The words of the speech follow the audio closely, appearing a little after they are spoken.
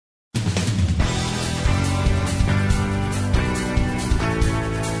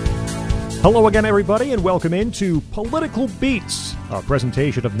Hello again, everybody, and welcome into Political Beats, a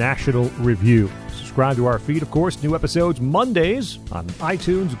presentation of National Review. Subscribe to our feed, of course, new episodes Mondays on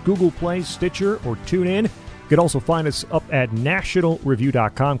iTunes, Google Play, Stitcher, or TuneIn. You can also find us up at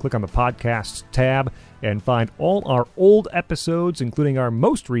nationalreview.com. Click on the Podcasts tab and find all our old episodes, including our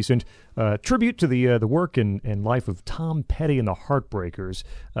most recent tribute to the work and life of Tom Petty and the Heartbreakers,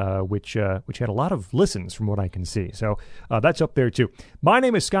 which had a lot of listens from what I can see. So that's up there, too. My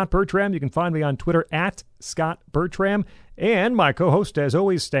name is Scott Bertram. You can find me on Twitter at Scott Bertram. And my co-host, as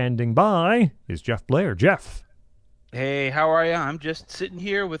always, standing by is Jeff Blair. Jeff. Hey, how are you? I'm just sitting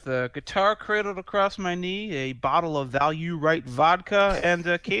here with a guitar cradled across my knee, a bottle of Value Right vodka, and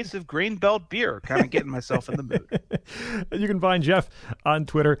a case of Grain Belt beer, kind of getting myself in the mood. You can find Jeff on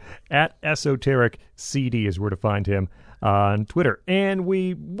Twitter at EsotericCD is where to find him on Twitter. And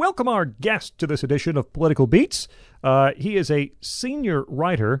we welcome our guest to this edition of Political Beats. He is a senior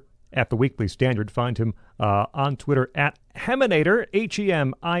writer at the Weekly Standard. Find him on Twitter at Heminator,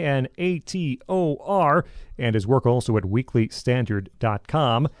 Heminator, and his work also at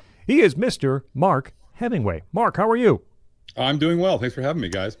weeklystandard.com. He is Mr. Mark Hemingway. Mark, how are you? I'm doing well. Thanks for having me,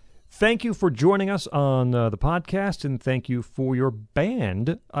 guys. Thank you for joining us on the podcast, and thank you for your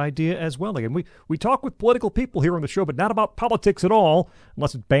band idea as well. Again, we talk with political people here on the show, but not about politics at all,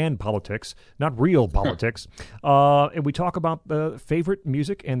 unless it's band politics, not real politics. And we talk about the favorite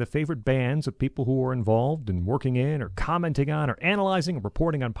music and the favorite bands of people who are involved in working in or commenting on or analyzing or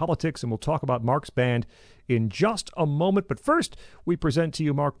reporting on politics, and we'll talk about Mark's band in just a moment. But first, we present to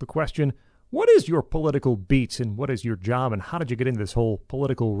you, Mark, the question, what is your political beat and what is your job and how did you get into this whole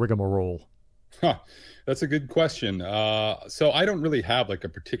political rigmarole? That's a good question. So I don't really have like a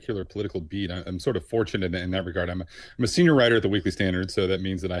particular political beat. I'm sort of fortunate in that regard. I'm a senior writer at the Weekly Standard, so that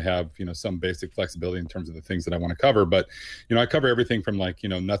means that I have, some basic flexibility in terms of the things that I want to cover. But, I cover everything from like,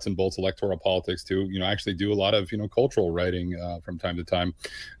 nuts and bolts electoral politics to, I actually do a lot of, cultural writing from time to time.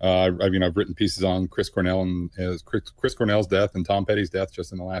 I've written pieces on Chris Cornell's death and Tom Petty's death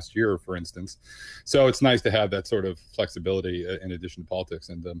just in the last year, for instance. So it's nice to have that sort of flexibility in addition to politics.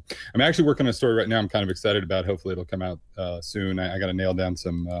 And I'm actually working on a story right now I'm kind of excited about. Hopefully it'll come out soon. I got to nail down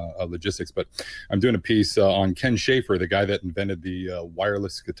some logistics, but I'm doing a piece on Ken Schaefer, the guy that invented the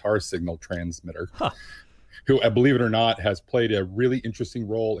wireless guitar signal transmitter, who, believe it or not, has played a really interesting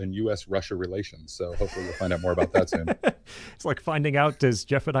role in U.S.-Russia relations. So hopefully we'll find out more about that soon. It's like finding out, as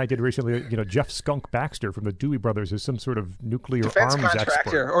Jeff and I did recently, Jeff Skunk Baxter from the Dewey Brothers is some sort of nuclear defense arms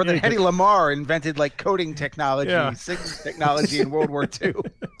contractor, expert. or that Hedy Lamarr invented like coding technology, signal technology in World War II.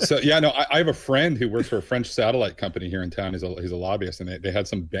 So I have a friend who works for a French satellite company here in town. He's a lobbyist, and they had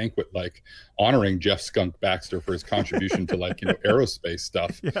some banquet like honoring Jeff Skunk Baxter for his contribution to like aerospace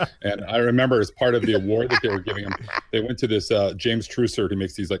stuff. Yeah. And I remember as part of the award that they were giving him, they went to this James Trusert, who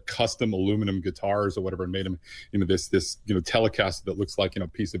makes these like custom aluminum guitars or whatever, and made him this telecast that looks like a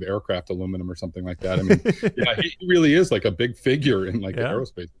piece of aircraft aluminum or something like that. I mean, he really is like a big figure in like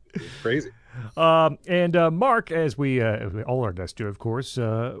aerospace. It's crazy. And Mark, as we all our guests do, of course,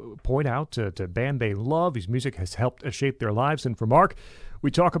 point out to a band they love whose music has helped shape their lives. And for Mark, we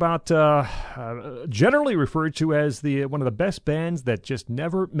talk about generally referred to as one of the best bands that just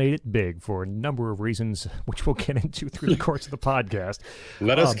never made it big for a number of reasons, which we'll get into through the course of the podcast.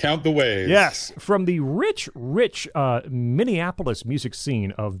 Let us count the ways. Yes, from the rich Minneapolis music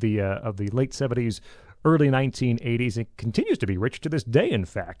scene of the late 70s, early 1980s. It continues to be rich to this day, in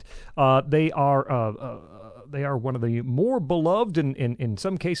fact. They are one of the more beloved and in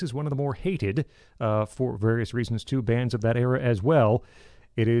some cases one of the more hated for various reasons too, bands of that era as well.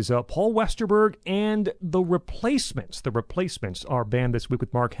 It is Paul Westerberg and The Replacements. The Replacements, our band this week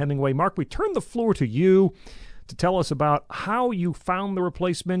with Mark Hemingway. Mark, we turn the floor to you to tell us about how you found The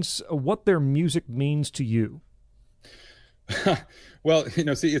Replacements, what their music means to you. Well,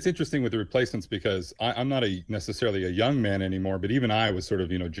 see, it's interesting with The Replacements because I'm not necessarily a young man anymore, but even I was sort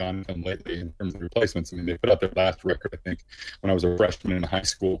of, John come lately in terms of The Replacements. I mean, they put out their last record, I think, when I was a freshman in high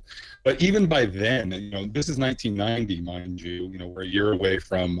school. But even by then, this is 1990, mind you, we're a year away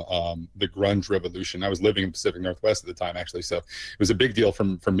from the grunge revolution. I was living in the Pacific Northwest at the time, actually, so it was a big deal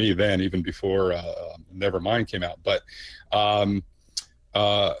for me then, even before Nevermind came out. But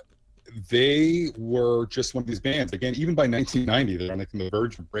they were just one of these bands. Again, even by 1990, they're on like on the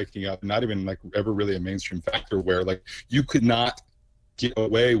verge of breaking up, not even like ever really a mainstream factor where like you could not get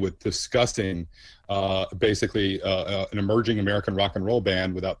away with discussing basically an emerging American rock and roll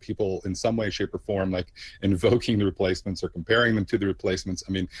band without people in some way, shape, or form like invoking the Replacements or comparing them to the Replacements.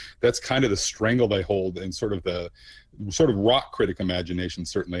 I mean, that's kind of the strangle they hold in sort of the rock critic imagination,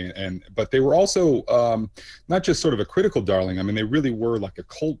 certainly. But they were also not just sort of a critical darling. I mean, they really were like a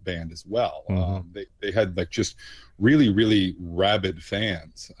cult band as well. Mm-hmm. They had like just really, really rabid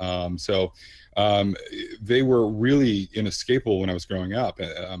fans. They were really inescapable when I was growing up.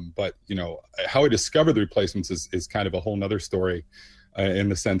 But, you know, how I discovered the Replacements is kind of a whole nother story in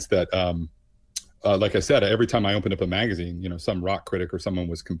the sense that, like I said, every time I opened up a magazine, you know, some rock critic or someone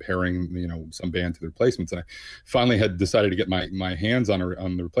was comparing, you know, some band to the Replacements. And I finally had decided to get my hands on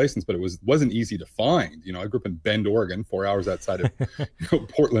the Replacements, but it wasn't easy to find. You know, I grew up in Bend, Oregon, 4 hours outside of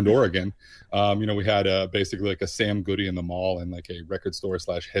Portland, Oregon. You know, we had basically like a Sam Goody in the mall and like a record store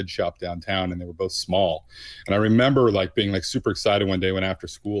 / head shop downtown, and they were both small. And I remember like being like super excited one day when after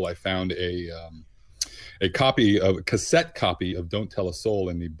school I found a cassette copy of Don't Tell a Soul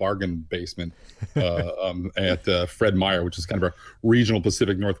in the bargain basement at Fred Meyer, which is kind of a regional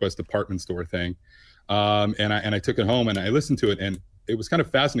Pacific Northwest department store thing. And I took it home and I listened to it, and it was kind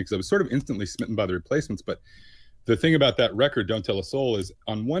of fascinating because I was sort of instantly smitten by the Replacements. But the thing about that record, Don't Tell a Soul, is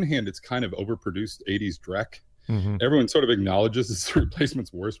on one hand, it's kind of overproduced 80s dreck. Mm-hmm. Everyone sort of acknowledges it's the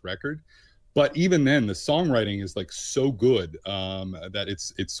Replacements' worst record. But even then, the songwriting is like so good that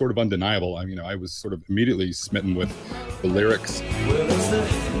it's sort of undeniable. I mean, I was sort of immediately smitten with the lyrics. Well, it's the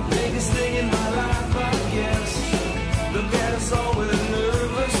biggest thing in my life, I guess. Look at us all with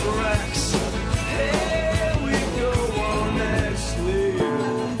nervous wrecks. Here we go on next week.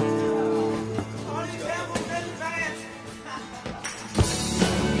 All you have on that fans.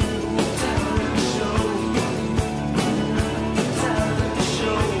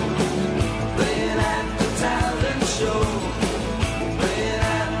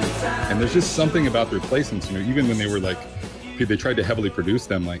 And there's just something about the Replacements, you know, even when they were like, they tried to heavily produce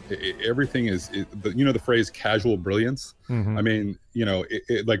them, like everything you know, the phrase casual brilliance. Mm-hmm. I mean, you know,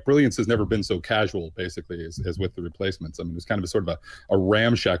 like brilliance has never been so casual, basically, as with the Replacements. I mean, it was kind of a sort of a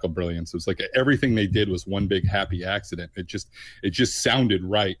ramshackle brilliance. It was like everything they did was one big happy accident. It just sounded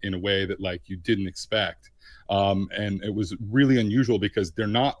right in a way that like you didn't expect. And it was really unusual because they're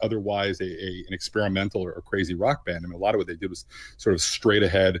not otherwise an experimental or crazy rock band. I mean, a lot of what they did was sort of straight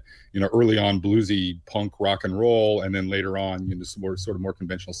ahead, you know, early on bluesy punk rock and roll, and then later on, you know, sort of more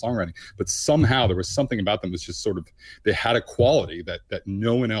conventional songwriting. But somehow there was something about them that's just sort of, they had a quality that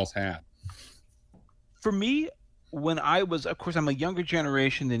no one else had. For me, when I was, of course, I'm a younger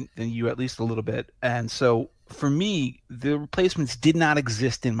generation than you, at least a little bit, and so for me, the Replacements did not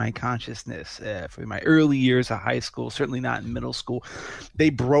exist in my consciousness for my early years of high school, certainly not in middle school. They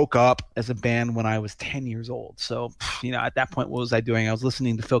broke up as a band when I was 10 years old. So, you know, at that point, what was I doing? I was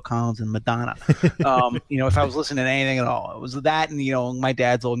listening to Phil Collins and Madonna. You know, if I was listening to anything at all, it was that and, you know, my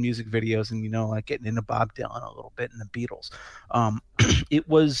dad's old music videos and, you know, like getting into Bob Dylan a little bit and the Beatles. It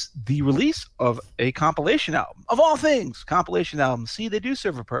was the release of a compilation album, of all things, compilation album. See, they do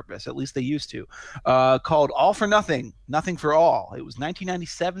serve a purpose, at least they used to, called All for Nothing, Nothing for All. It was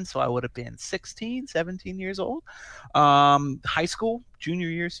 1997, so I would have been 16, 17 years old. High school, junior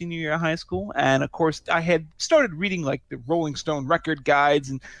year, senior year of high school. And, of course, I had started reading, like, the Rolling Stone record guides,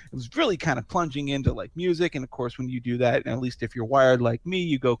 and it was really kind of plunging into, like, music. And, of course, when you do that, at least if you're wired like me,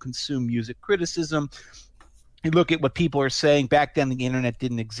 you go consume music criticism. You look at what people are saying. Back then, the internet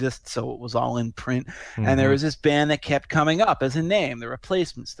didn't exist, so it was all in print. Mm-hmm. And there was this band that kept coming up as a name, the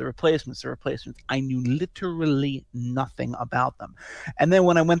Replacements, the Replacements, the Replacements. I knew literally nothing about them. And then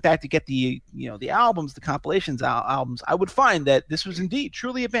when I went back to get the albums, the compilations albums, I would find that this was indeed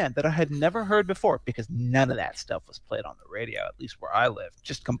truly a band that I had never heard before, because none of that stuff was played on the radio, at least where I live.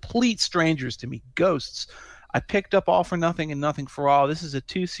 Just complete strangers to me, ghosts. I picked up All for Nothing and Nothing for All. This is a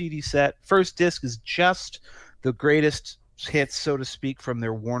 2 CD set. First disc is just the greatest hits, so to speak, from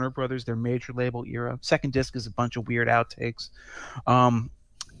their Warner Brothers, their major label era. Second disc is a bunch of weird outtakes.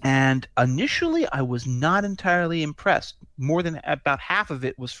 And initially, I was not entirely impressed. More than about half of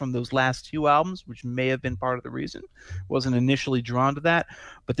it was from those last two albums, which may have been part of the reason. Wasn't initially drawn to that.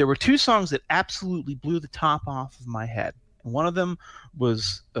 But there were two songs that absolutely blew the top off of my head. And one of them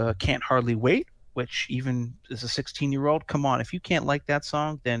was Can't Hardly Wait, which even as a 16-year-old, come on, if you can't like that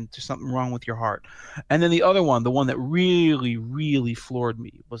song, then there's something wrong with your heart. And then the other one, the one that really, really floored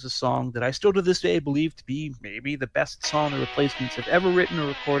me, was a song that I still to this day believe to be maybe the best song the Replacements have ever written or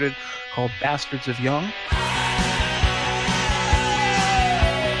recorded, called Bastards of Young.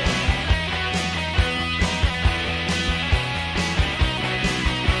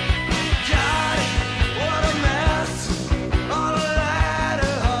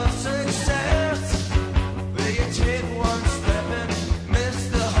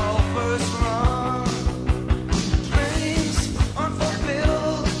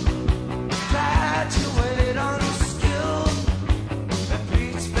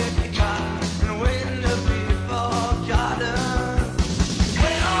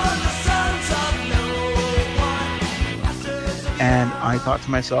 I thought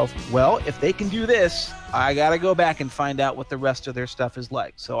to myself, well, if they can do this, I got to go back and find out what the rest of their stuff is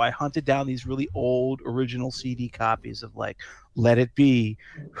like. So I hunted down these really old original CD copies of like Let It Be,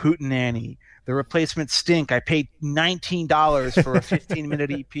 Hootenanny, The Replacements Stink. I paid $19 for a 15-minute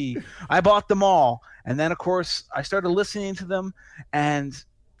EP. I bought them all. And then, of course, I started listening to them. And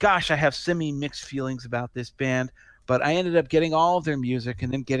gosh, I have semi-mixed feelings about this band. But I ended up getting all of their music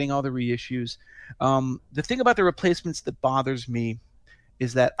and then getting all the reissues. The thing about The Replacements that bothers me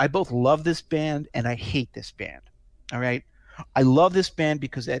is that I both love this band and I hate this band. All right. I love this band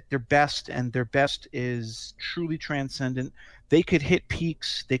because at their best, and their best is truly transcendent, they could hit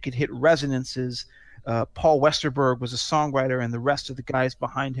peaks, they could hit resonances. Paul Westerberg was a songwriter, and the rest of the guys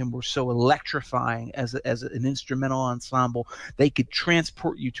behind him were so electrifying as an instrumental ensemble. They could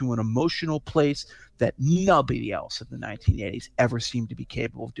transport you to an emotional place that nobody else in the 1980s ever seemed to be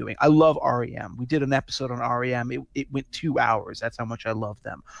capable of doing. I love REM. We did an episode on REM. It went 2 hours. That's how much I love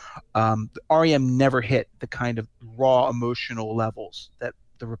them. REM never hit the kind of raw emotional levels that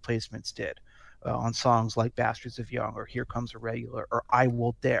the Replacements did. On songs like Bastards of Young or Here Comes a Regular or I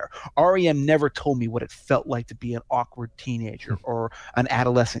Will Dare. REM never told me what it felt like to be an awkward teenager or an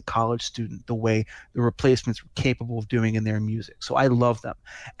adolescent college student the way the Replacements were capable of doing in their music. So I love them.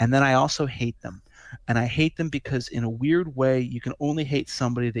 And then I also hate them. And I hate them because in a weird way, you can only hate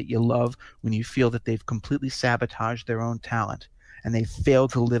somebody that you love when you feel that they've completely sabotaged their own talent and they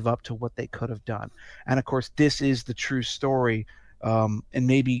failed to live up to what they could have done. And of course, this is the true story, and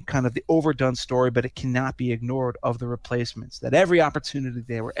maybe kind of the overdone story, but it cannot be ignored, of the Replacements, that every opportunity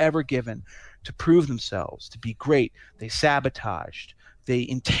they were ever given to prove themselves, to be great, they sabotaged. They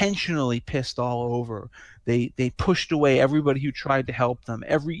intentionally pissed all over. They pushed away everybody who tried to help them.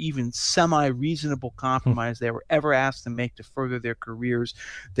 Every even semi-reasonable compromise they were ever asked to make to further their careers,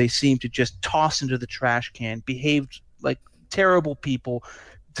 they seemed to just toss into the trash can, behaved like terrible people,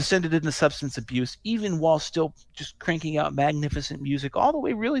 descended into substance abuse, even while still just cranking out magnificent music all the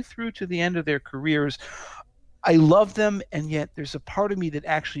way really through to the end of their careers. I love them, and yet there's a part of me that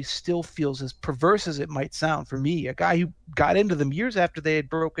actually still feels, as perverse as it might sound for me, a guy who got into them years after they had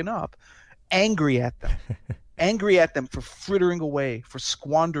broken up, angry at them. Angry at them for frittering away, for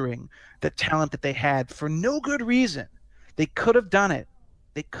squandering the talent that they had for no good reason. They could have done it.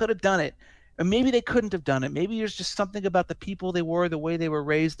 They could have done it. And maybe they couldn't have done it. Maybe there's just something about the people they were, the way they were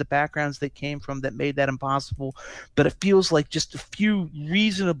raised, the backgrounds they came from that made that impossible. But it feels like just a few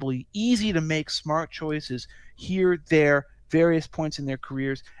reasonably easy to make smart choices here, there, various points in their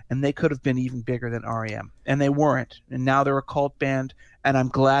careers, and they could have been even bigger than REM. And they weren't. And now they're a cult band, and I'm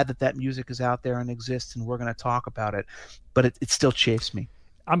glad that that music is out there and exists, and we're going to talk about it. But it still chafes me.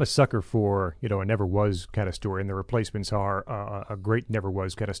 I'm a sucker for, a never was kind of story, and the Replacements are a great never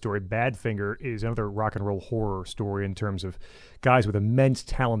was kind of story. Badfinger is another rock and roll horror story in terms of guys with immense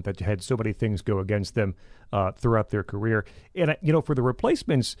talent that had so many things go against them throughout their career. And, for the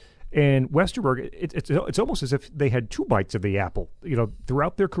Replacements and Westerberg, it's almost as if they had two bites of the apple,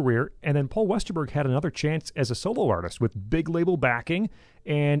 throughout their career. And then Paul Westerberg had another chance as a solo artist with big label backing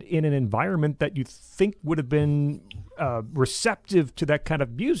and in an environment that you think would have been receptive to that kind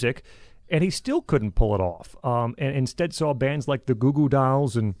of music, and he still couldn't pull it off. And instead saw bands like the Goo Goo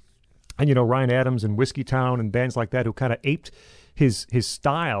Dolls and Ryan Adams and Whiskey Town and bands like that who kind of aped his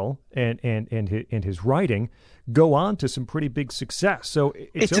style and his writing go on to some pretty big success. So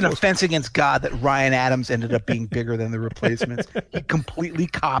it's an offense against God that Ryan Adams ended up being bigger than the Replacements. He completely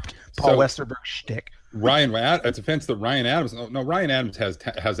copped Paul Westerberg's shtick. It's offense that Ryan Adams. No, Ryan Adams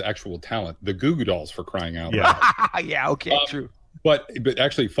has actual talent. The Goo Goo Dolls, for crying out loud. Yeah, okay, true. But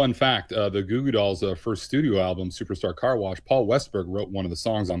actually, fun fact: the Goo Goo Dolls' first studio album, Superstar Car Wash, Paul Westberg wrote one of the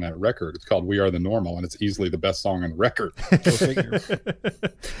songs on that record. It's called "We Are the Normal," and it's easily the best song on the record. Go figure.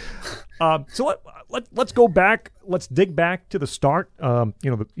 So let's go back. Let's dig back to the start.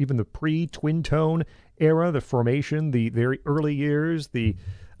 Even the pre-Twin Tone era, the formation, the very early years,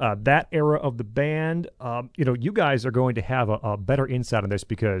 that era of the band. You guys are going to have a better insight on this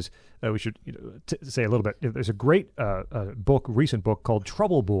because we should say a little bit. There's a great recent book called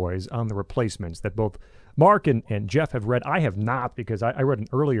Trouble Boys on the Replacements that both Mark and Jeff have read. I have not, because I read an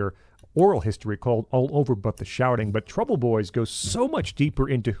earlier oral history called All Over But the Shouting. But Trouble Boys goes so much deeper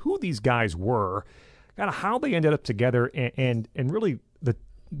into who these guys were, kind of how they ended up together, and really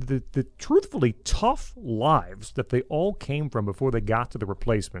the truthfully tough lives that they all came from before they got to the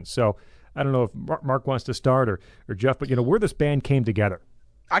Replacements. So I don't know if Mark wants to start or Jeff, but where this band came together.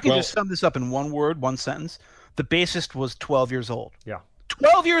 I can just sum this up in one word, one sentence. The bassist was 12 years old. Yeah.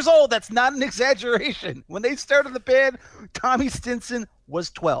 12 years old. That's not an exaggeration. When they started the band, Tommy Stinson was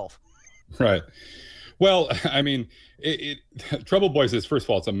 12. Right. Well, I mean, Trouble Boys is, first of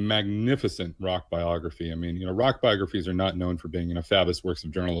all, it's a magnificent rock biography. I mean, rock biographies are not known for being, fabulous works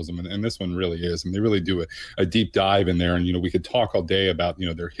of journalism, and this one really is. I mean, they really do a deep dive in there, and we could talk all day about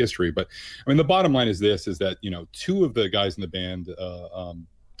their history, but I mean, the bottom line is this: is that two of the guys in the band.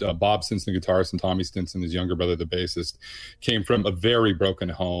 Bob Stinson, the guitarist, and Tommy Stinson, his younger brother, the bassist, came from a very broken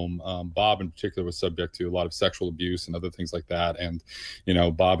home. Bob, in particular, was subject to a lot of sexual abuse and other things like that. And,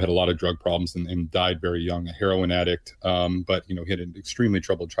 Bob had a lot of drug problems and died very young, a heroin addict. But, he had an extremely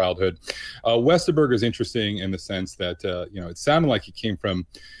troubled childhood. Westerberg is interesting in the sense that, it sounded like he came from,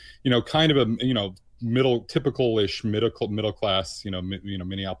 kind of a, typical-ish middle class,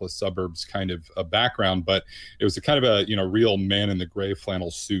 Minneapolis suburbs kind of a background, but it was a kind of a real man in the gray flannel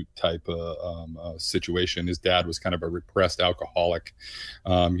suit type situation. His dad was kind of a repressed alcoholic.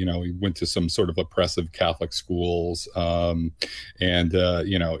 He went to some sort of oppressive Catholic schools, and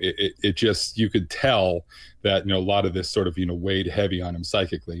it just, you could tell that a lot of this sort of weighed heavy on him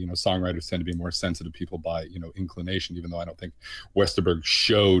psychically. Songwriters tend to be more sensitive people by inclination, even though I don't think Westerberg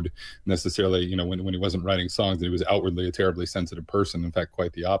showed necessarily when he wasn't writing songs that he was outwardly a terribly sensitive person. In fact,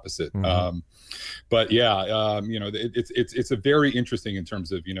 quite the opposite. Mm-hmm. But yeah, it's a very interesting in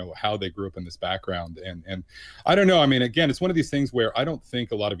terms of how they grew up in this background, and I don't know. I mean, again, it's one of these things where I don't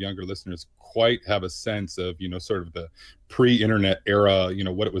think a lot of younger listeners quite have a sense of sort of the pre-internet era,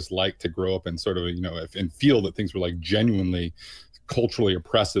 what it was like to grow up and sort of and feel that things were like genuinely culturally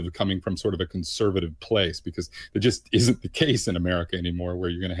oppressive coming from sort of a conservative place, because it just isn't the case in America anymore, where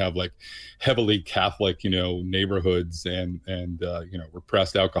you're going to have like heavily Catholic, neighborhoods and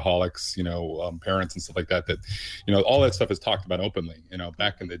repressed alcoholics, parents and stuff like that, all that stuff is talked about openly.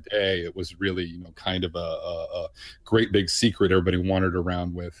 Back in the day, it was really, kind of a great big secret everybody wandered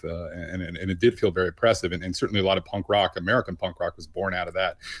around with. And it did feel very oppressive. And certainly a lot of punk rock, American punk rock, was born out of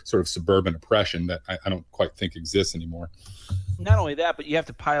that sort of suburban oppression that I don't quite think exists anymore. Not only that, but you have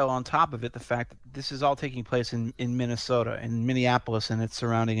to pile on top of it the fact that this is all taking place in Minnesota and Minneapolis and its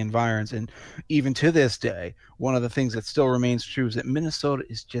surrounding environs. And even to this day, one of the things that still remains true is that Minnesota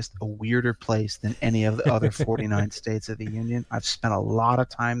is just a weirder place than any of the other 49 states of the Union. I've spent a lot of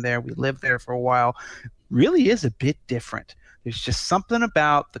time there. We lived there for a while. Really is a bit different. There's just something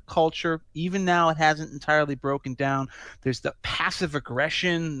about the culture. Even now, it hasn't entirely broken down. There's the passive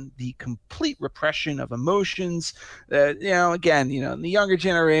aggression, the complete repression of emotions. Again, in the younger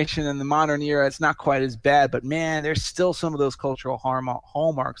generation and the modern era, it's not quite as bad. But man, there's still some of those cultural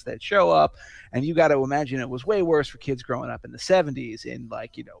hallmarks that show up. And you got to imagine it was way worse for kids growing up in the 70s in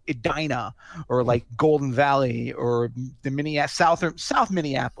Edina or like Golden Valley or the South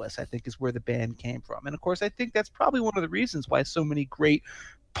Minneapolis, I think is where the band came from. And of course, I think that's probably one of the reasons why so many great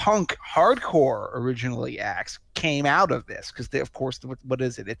punk hardcore originally acts came out of this, because of course, what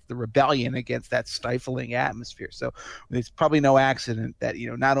is it? It's the rebellion against that stifling atmosphere. So it's probably no accident that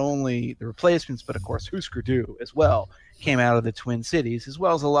not only the Replacements, but of course Husker Du as well came out of the Twin Cities, as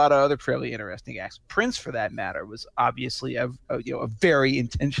well as a lot of other fairly interesting acts. Prince, for that matter, was obviously a very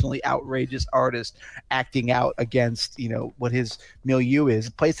intentionally outrageous artist acting out against what his milieu is,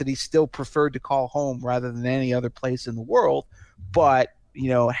 a place that he still preferred to call home rather than any other place in the world, but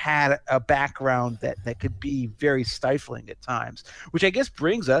had a background that could be very stifling at times, which I guess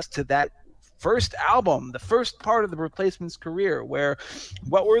brings us to that first album, the first part of the Replacements' career, where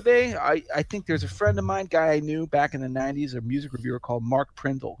what were they? I think there's a friend of mine, guy I knew back in the 90s, a music reviewer called Mark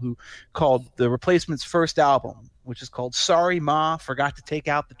Prindle, who called the Replacements' first album, which is called Sorry Ma, Forgot to Take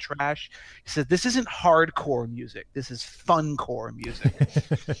Out the Trash. He said, this isn't hardcore music. This is funcore music.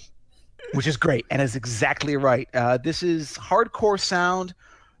 Which is great, and is exactly right. This is hardcore sound,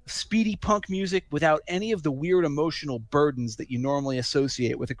 speedy punk music without any of the weird emotional burdens that you normally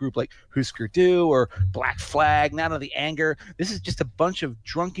associate with a group like Husker Du or Black Flag, none of the anger. This is just a bunch of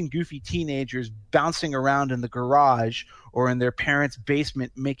drunken, goofy teenagers bouncing around in the garage or in their parents'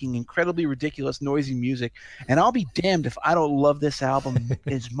 basement making incredibly ridiculous, noisy music. And I'll be damned if I don't love this album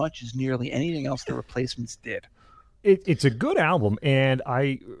as much as nearly anything else the Replacements did. It's a good album, and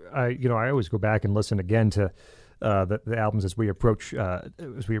I always go back and listen again to the albums as we approach the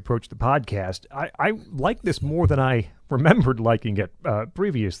podcast. I like this more than I remembered liking it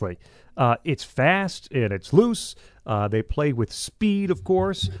previously. It's fast and it's loose. They play with speed, of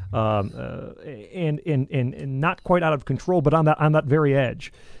course, and not quite out of control, but on that very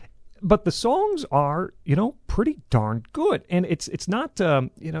edge. But the songs are, pretty darn good. And it's not,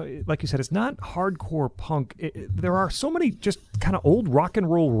 like you said, it's not hardcore punk. There are so many just kind of old rock and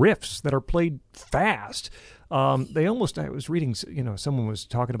roll riffs that are played fast. They almost, I was reading, someone was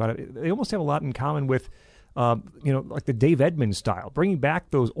talking about it. They almost have a lot in common with like the Dave Edmunds style, bringing back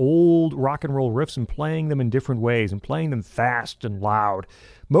those old rock and roll riffs and playing them in different ways and playing them fast and loud.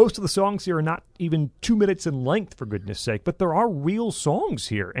 Most of the songs here are not even 2 minutes in length, for goodness sake, but there are real songs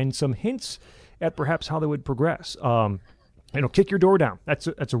here and some hints at perhaps how they would progress. Kick Your Door Down. That's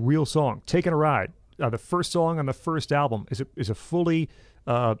a real song. Taking a Ride. The first song on the first album is a fully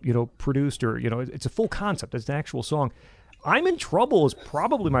produced, or it's a full concept. It's an actual song. I'm in Trouble is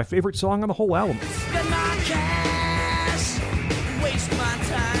probably my favorite song on the whole album. Spend my cash, waste my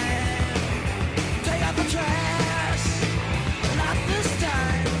time, take out the trash, not this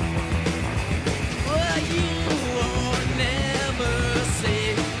time. Well, you won't never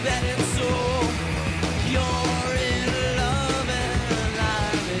say that it's so. You're in love and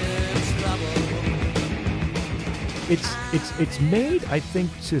I'm in trouble. It's made, I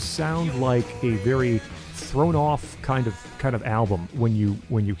think, to sound like a very thrown off kind of album when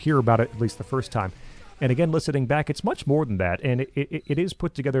you hear about it, at least the first time. And again, listening back, it's much more than that, and it is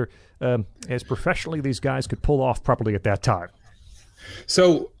put together as professionally these guys could pull off properly at that time.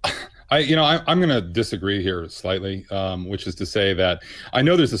 So I'm going to disagree here slightly, which is to say that I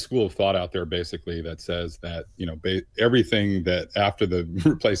know there's a school of thought out there basically that says that, everything that after the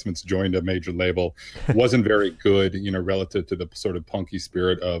Replacements joined a major label wasn't very good, relative to the sort of punky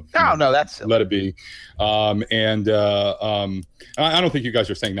spirit of that's silly. Let It Be. I don't think you guys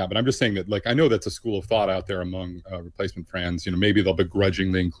are saying that, but I'm just saying that, like, I know that's a school of thought out there among Replacement fans. Maybe they'll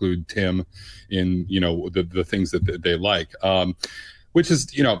begrudgingly include Tim in, the things that they like. Which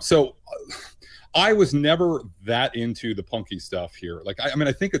is, so I was never that into the punky stuff here. Like,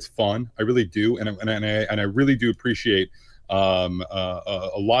 I think it's fun. I really do. And I really do appreciate a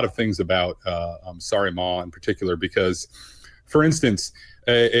lot of things about Sorry Ma in particular, because, for instance,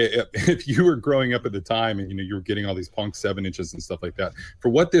 if you were growing up at the time and you were getting all these punk 7-inches and stuff like that, for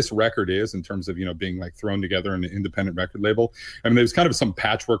what this record is in terms of being like thrown together in an independent record label, there's kind of some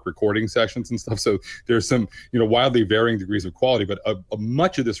patchwork recording sessions and stuff, so there's some wildly varying degrees of quality, but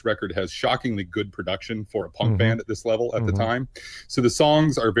much of this record has shockingly good production for a punk band at this level at the time. So the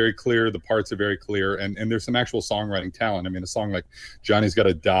songs are very clear, the parts are very clear, and there's some actual songwriting talent. A song like Johnny's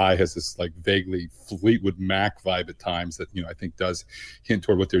Gotta Die has this like vaguely Fleetwood Mac vibe at times that I think does hint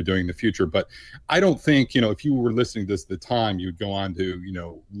toward what they're doing in the future. But I don't think, if you were listening to this at the time, you'd go on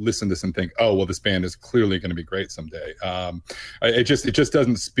to, listen to this and think, oh, well, this band is clearly going to be great someday. It just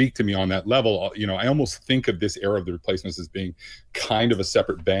doesn't speak to me on that level. I almost think of this era of the Replacements as being kind of a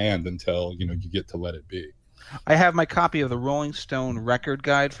separate band until, you get to Let It Be. I have my copy of the Rolling Stone record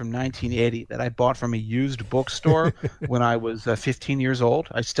guide from 1980 that I bought from a used bookstore when I was 15 years old.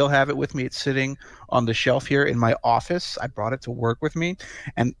 I still have it with me. It's sitting on the shelf here in my office. I brought it to work with me.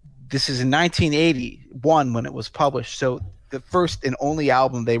 And this is in 1981 when it was published. So the first and only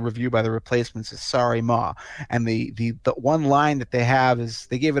album they review by the Replacements is Sorry Ma. And the one line that they have is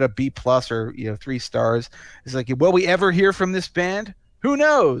they gave it a B+ or 3 stars. It's like, will we ever hear from this band? Who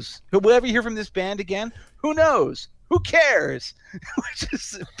knows? Will we ever hear from this band again? Who knows? Who cares? Which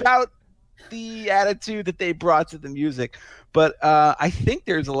is about the attitude that they brought to the music. But I think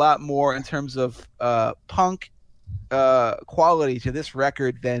there's a lot more in terms of punk quality to this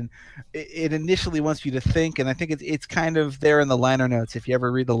record than it initially wants you to think, and I think it's kind of there in the liner notes. If you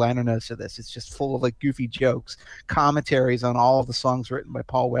ever read the liner notes of this, it's just full of like goofy jokes, commentaries on all of the songs written by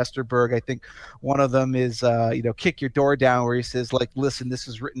Paul Westerberg. I think one of them is Kick Your Door Down, where he says, like, listen, this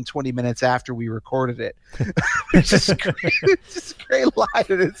was written 20 minutes after we recorded it. It's just great. It's just a great line,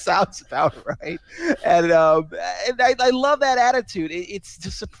 and it sounds about right. And I love that attitude. It's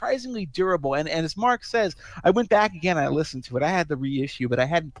just surprisingly durable, and as Mark says, I went back again, I listened to it. I had the reissue, but I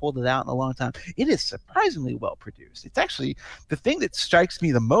hadn't pulled it out in a long time. It is surprisingly well produced. It's actually the thing that strikes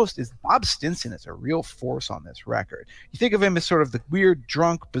me the most is Bob Stinson is a real force on this record. You think of him as sort of the weird,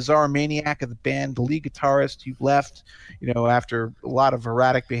 drunk, bizarre maniac of the band, the lead guitarist who left, after a lot of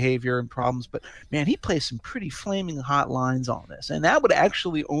erratic behavior and problems. But man, he plays some pretty flaming hot lines on this, and that would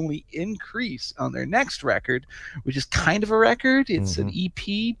actually only increase on their next record, which is kind of a record. It's an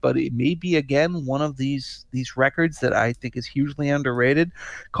EP, but it may be again one of these records that I think is hugely underrated,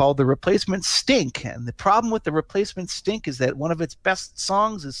 called The Replacements Stink. And the problem with The Replacements Stink is that one of its best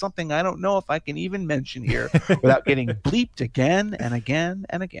songs is something I don't know if I can even mention here without getting bleeped again and again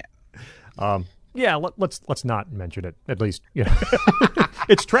and again. Yeah, let's not mention it, at least.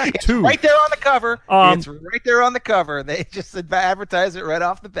 It's track 2. It's right there on the cover. It's right there on the cover. They just advertise it right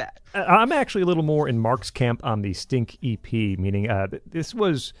off the bat. I'm actually a little more in Mark's camp on the Stink EP, meaning this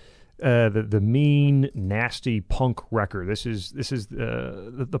was the mean, nasty punk record. This is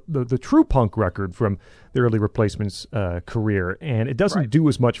the true punk record from the early Replacements career, and it doesn't do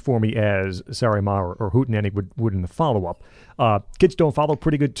as much for me as Sorry Ma or Hootenanny would in the follow-up. Kids Don't Follow,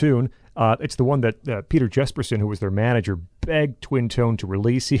 pretty good tune. It's the one that Peter Jesperson, who was their manager, begged Twin Tone to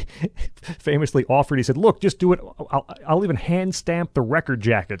release. He famously offered, he said, look, just do it. I'll even hand stamp the record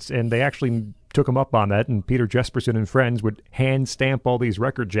jackets. And they actually took him up on that, and Peter Jesperson and friends would hand stamp all these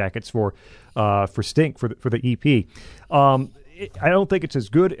record jackets for Stink, for the EP. I don't think it's as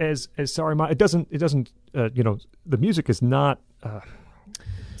good as Sorry Ma. It doesn't the music is not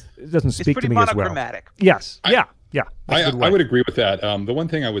it doesn't speak to me as well. It's pretty monochromatic. Yes. Yeah. I would agree with that. The one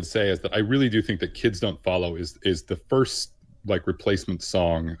thing I would say is that I really do think that Kids Don't Follow is the first like replacement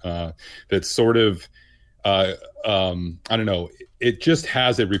song that's sort of I don't know. It just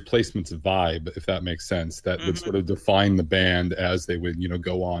has a Replacements vibe, if that makes sense. That would sort of define the band as they would,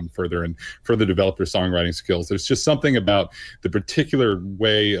 go on further and further develop their songwriting skills. There's just something about the particular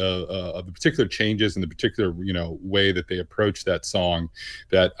way of the particular changes and the particular, way that they approach that song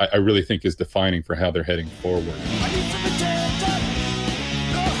that I really think is defining for how they're heading forward.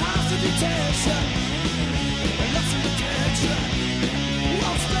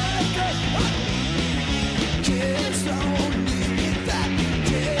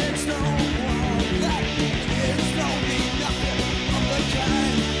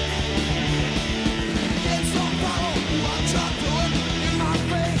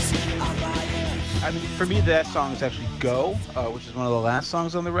 I mean, for me, that song is actually "Go," which is one of the last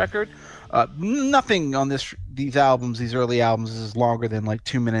songs on the record. Nothing on these early albums, is longer than like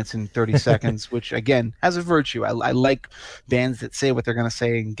 2 minutes and 30 seconds, which again has a virtue. I like bands that say what they're going to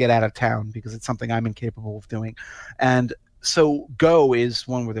say and get out of town, because it's something I'm incapable of doing. And so "Go" is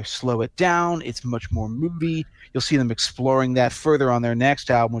one where they slow it down. It's much more moody. You'll see them exploring that further on their next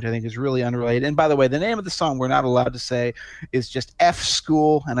album, which I think is really underrated. And by the way, the name of the song we're not allowed to say is just F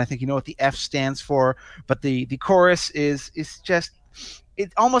School, and I think you know what the F stands for. But the chorus is just,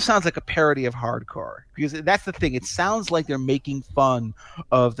 it almost sounds like a parody of hardcore, because that's the thing. It sounds like they're making fun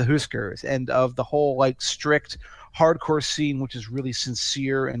of the Huskers and of the whole like strict hardcore scene, which is really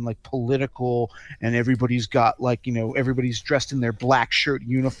sincere and like political, and everybody's got like, everybody's dressed in their black shirt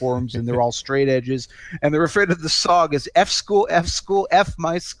uniforms and they're all straight edges, and they're referred to the song as F School, F School, F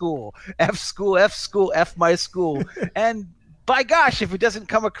my school, F School, F School, F my school. And by gosh, if it doesn't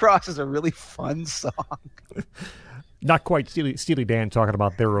come across as a really fun song. Not quite Steely Dan talking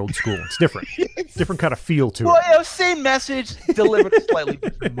about their old school. It's different. Different kind of feel to it. Well, same message, delivered a slightly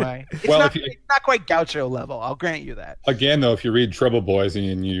different way. It's not quite Gaucho level, I'll grant you that. Again, though, if you read Trouble Boys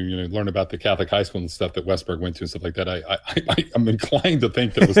and you learn about the Catholic high school and stuff that Westberg went to and stuff like that, I'm inclined to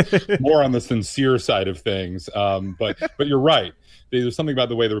think that it was more on the sincere side of things. But you're right. There's something about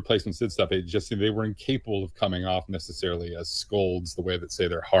the way the Replacements did stuff. They were incapable of coming off necessarily as scolds the way that, say,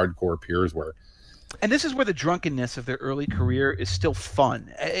 their hardcore peers were. And this is where the drunkenness of their early career is still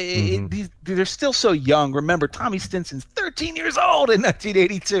fun. They're still so young. Remember, Tommy Stinson's 13 years old in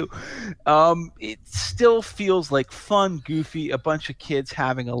 1982. It still feels like fun, goofy, a bunch of kids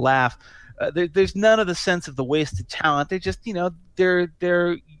having a laugh. There's none of the sense of the wasted talent. They're just,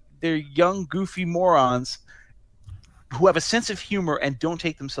 they're young, goofy morons who have a sense of humor and don't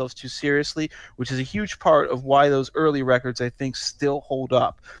take themselves too seriously, which is a huge part of why those early records, I think, still hold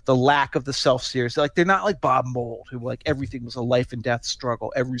up. The lack of the self-serious. Like, they're not like Bob Mould, who like everything was a life and death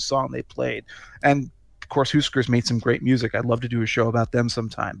struggle, every song they played. And of course, Huskers made some great music. I'd love to do a show about them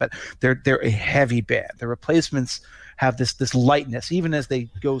sometime, but they're a heavy band. The Replacements have this lightness. Even as they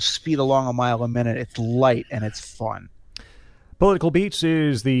go speed along a mile a minute, it's light and it's fun. Political Beats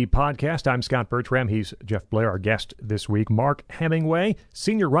is the podcast. I'm Scott Bertram. He's Jeff Blair, our guest this week. Mark Hemingway,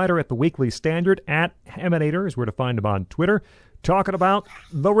 senior writer at the Weekly Standard, at Heminator is where to find him on Twitter, talking about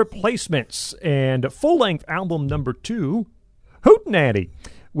The Replacements and full-length album number 2, Hootenanny,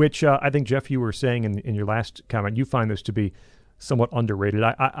 which I think, Jeff, you were saying in your last comment, you find this to be somewhat underrated.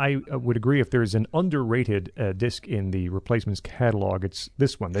 I would agree. If there's an underrated disc in the Replacements catalog, it's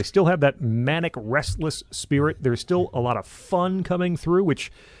this one. They still have that manic, restless spirit. There's still a lot of fun coming through,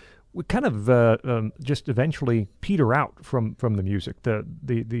 which would kind of just eventually peter out from the music,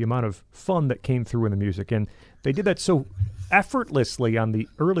 the amount of fun that came through in the music. And they did that so effortlessly on the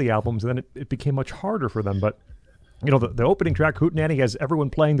early albums, and then it became much harder for them. But the opening track, Hootenanny, has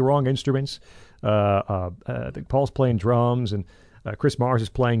everyone playing the wrong instruments. I think Paul's playing drums, and Chris Mars is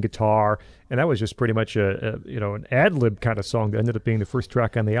playing guitar, and that was just pretty much an ad-lib kind of song that ended up being the first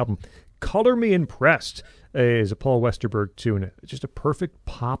track on the album. Color Me Impressed is a Paul Westerberg tune. It's just a perfect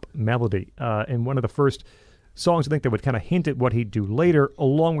pop melody, and one of the first songs I think that would kind of hint at what he'd do later,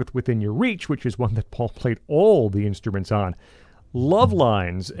 along with Within Your Reach, which is one that Paul played all the instruments on. Love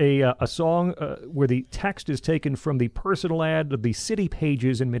Lines, a song where the text is taken from the personal ad of the city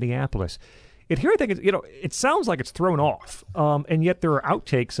pages in Minneapolis. Here, I think it sounds like it's thrown off, and yet there are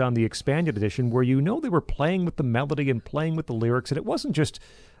outtakes on the expanded edition where they were playing with the melody and playing with the lyrics, and it wasn't just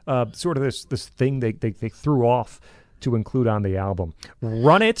sort of this thing they threw off to include on the album.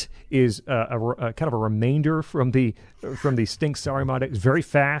 Run It is a kind of a remainder from the Stink Sorry Mod. It's very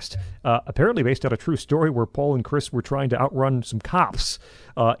fast, apparently based on a true story where Paul and Chris were trying to outrun some cops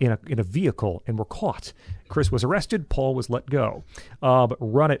in a vehicle and were caught. Chris was arrested, Paul was let go. But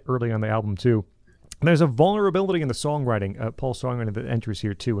Run It early on the album too. And there's a vulnerability in the songwriting, Paul's songwriting that enters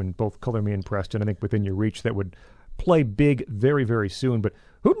here too, in both Color Me Impressed and I think Within Your Reach, that would play big very, very soon. But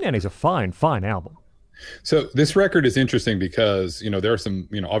Hootenanny's a fine, fine album. So this record is interesting because, there are some,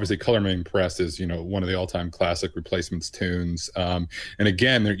 obviously Color Me Impressed is, one of the all-time classic Replacements tunes. And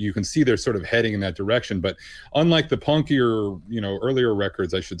again, you can see they're sort of heading in that direction. But unlike the punkier, earlier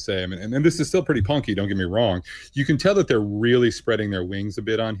records, I should say, and this is still pretty punky, don't get me wrong, you can tell that they're really spreading their wings a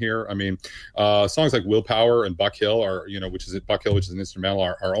bit on here. Songs like Willpower and Buck Hill which is an instrumental,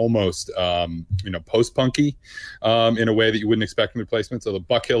 are almost, post-punky in a way that you wouldn't expect in Replacements. So the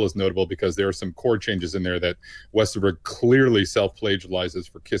Buck Hill is notable because there are some chord changes in there that Westerberg clearly self-plagiarizes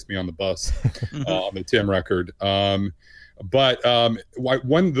for Kiss Me on the Bus on the Tim record. But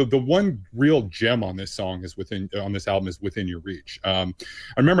the one real gem on this album is Within Your Reach. I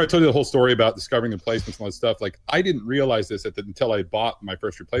remember I told you the whole story about discovering the Replacements and all that stuff. Like, I didn't realize this until I bought my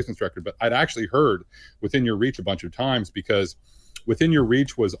first Replacements record, but I'd actually heard Within Your Reach a bunch of times because Within Your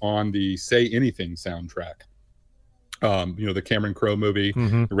Reach was on the Say Anything soundtrack. The Cameron Crowe movie,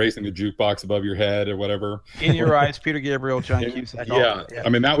 Raising the Jukebox Above Your Head or whatever. In Your Eyes, Peter Gabriel, John Cusack. Yeah.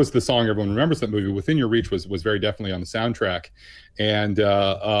 That was the song everyone remembers that movie. Within Your Reach was very definitely on the soundtrack. And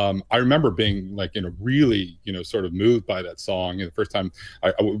I remember being really, sort of moved by that song. The first time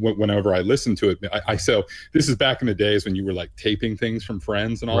whenever I listened to it, so this is back in the days when you were like taping things from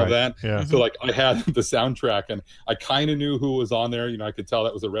friends and all of that. Yeah. So I had the soundtrack and I kind of knew who was on there. I could tell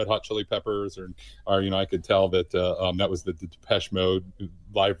that was the Red Hot Chili Peppers or I could tell that that was the Depeche Mode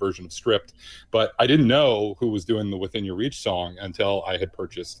live version of Stripped, but I didn't know who was doing the Within Your Reach song until I had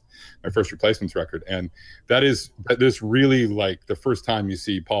purchased my first Replacements record. And that is really like the first time you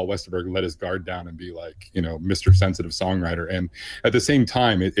see Paul Westerberg let his guard down and be like, Mr. Sensitive songwriter. And at the same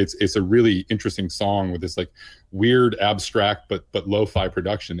time, it's a really interesting song with this like weird, abstract, but lo-fi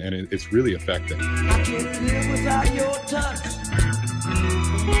production. And it's really effective. I can't live without your touch.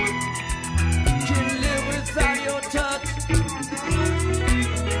 Can't live without your touch.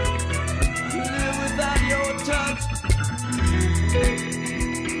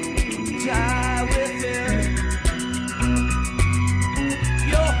 Die with it.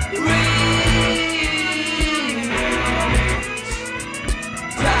 Your ring.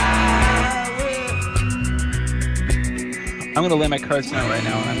 Die with. I'm going to lay my cards down right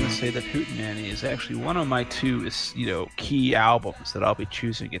now, and I'm going to say that Hootenanny is actually one of my two, key albums that I'll be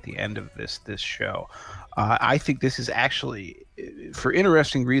choosing at the end of this show. I think this is actually, for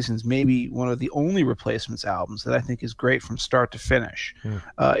interesting reasons, maybe one of the only Replacements albums that I think is great from start to finish.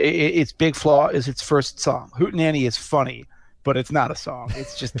 Its big flaw is its first song. Hootenanny is funny, but it's not a song.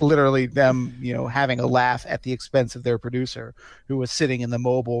 It's just literally them, having a laugh at the expense of their producer, who was sitting in the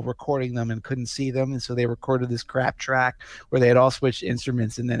mobile recording them and couldn't see them, and so they recorded this crap track where they had all switched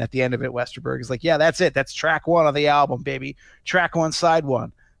instruments, and then at the end of it, Westerberg is like, "Yeah, that's it. That's track one of the album, baby. Track one, side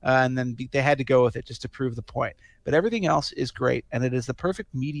one." And then they had to go with it just to prove the point. But everything else is great, and it is the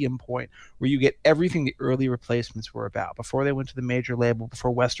perfect medium point where you get everything the early Replacements were about. Before they went to the major label,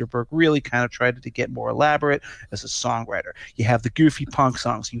 before Westerberg really kind of tried to get more elaborate as a songwriter. You have the goofy punk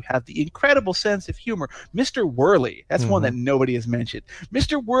songs. You have the incredible sense of humor. Mr. Whirly, that's one that nobody has mentioned.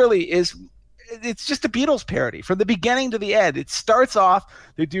 Mr. Whirly it's just a Beatles parody from the beginning to the end. It starts off,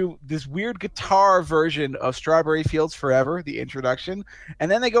 they do this weird guitar version of Strawberry Fields Forever, the introduction, and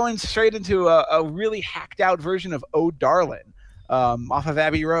then they go straight into a really hacked out version of Oh Darlin' off of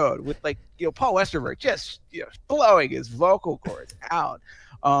Abbey Road with Paul Westerberg just blowing his vocal cords out.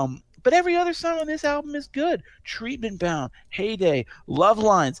 But every other song on this album is good. Treatment Bound, Heyday, Love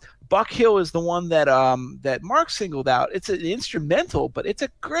Lines. Buck Hill is the one that that Mark singled out. It's an instrumental, but it's a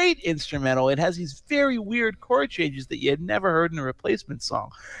great instrumental. It has these very weird chord changes that you had never heard in a Replacement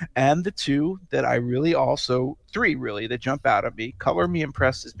song. And the three that jump out at me. Color Me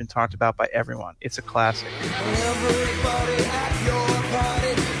Impressed has been talked about by everyone. It's a classic. Everybody at your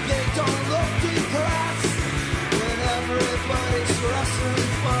party, they don't look impressed. When everybody's dressing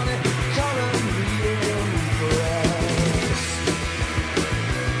funny, color me impressed.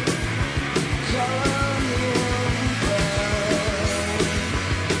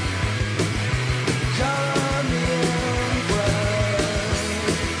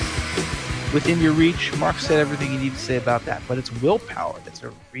 within your reach. Mark said everything you need to say about that, but it's Willpower that's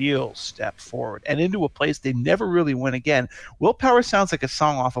a real step forward and into a place they never really went again. Willpower sounds like a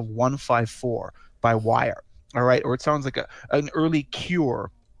song off of 154 by Wire, all right? Or it sounds like an early Cure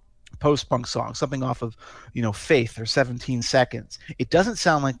post-punk song, something off of, Faith or 17 Seconds. It doesn't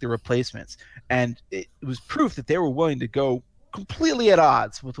sound like the Replacements, and it was proof that they were willing to go completely at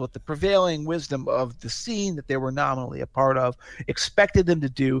odds with what the prevailing wisdom of the scene that they were nominally a part of expected them to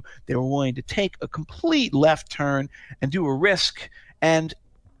do. They were willing to take a complete left turn and do a risk, and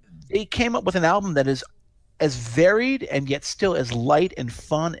they came up with an album that is as varied and yet still as light and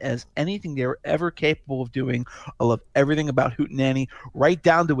fun as anything they were ever capable of doing. I love everything about Hootenanny, right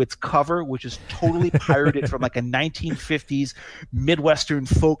down to its cover, which is totally pirated from like a 1950s Midwestern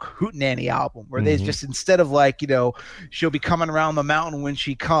folk Hootenanny album, where they just, instead of she'll be coming around the mountain when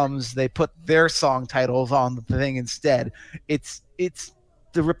she comes, they put their song titles on the thing instead. It's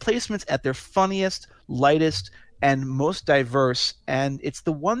the Replacements at their funniest, lightest, and most diverse, and it's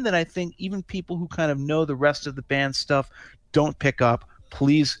the one that I think even people who kind of know the rest of the band stuff don't pick up.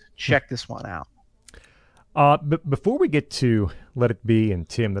 Please check this one out. But before we get to Let It Be and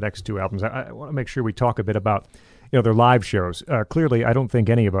Tim, the next two albums, I want to make sure we talk a bit about their live shows. Clearly, I don't think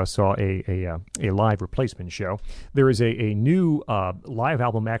any of us saw a live Replacement show. There is a new live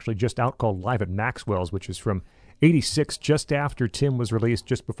album actually just out called Live at Maxwell's, which is from 86, just after Tim was released,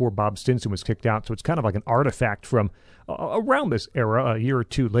 just before Bob Stinson was kicked out. So it's kind of like an artifact from around this era, a year or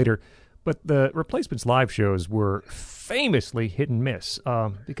two later. But the Replacements live shows were famously hit and miss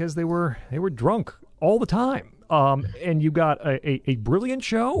because they were drunk all the time. And you got a brilliant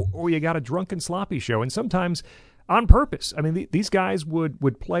show, or you got a drunken, sloppy show, and sometimes on purpose. I mean, these guys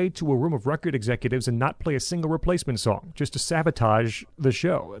would play to a room of record executives and not play a single Replacement song just to sabotage the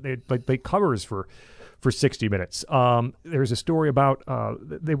show. They play covers for 60 minutes. There's a story about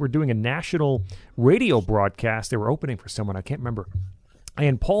they were doing a national radio broadcast. They were opening for someone, I can't remember.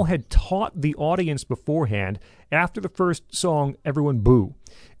 And Paul had taught the audience beforehand, after the first song, everyone boo.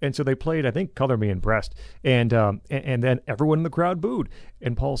 And so they played, I think, Color Me Impressed. And then everyone in the crowd booed.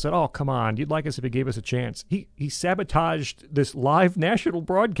 And Paul said, "Oh, come on, you'd like us if you gave us a chance." He sabotaged this live national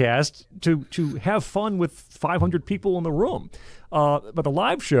broadcast to have fun with 500 people in the room. But the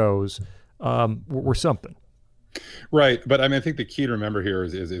live shows were something. Right. But I mean, I think the key to remember here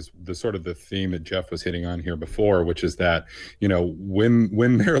is the sort of the theme that Jeff was hitting on here before, which is that,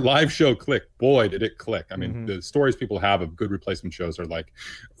 when their live show clicked, boy, did it click. I mean, the stories people have of good Replacement shows are like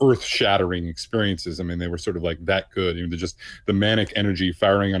earth-shattering experiences. I mean, they were sort of like that good. They're just the manic energy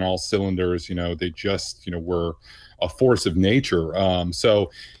firing on all cylinders. They just, were a force of nature.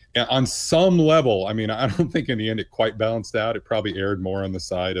 So on some level, I mean, I don't think in the end it quite balanced out. It probably aired more on the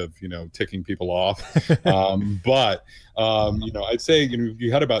side of, ticking people off. But I'd say,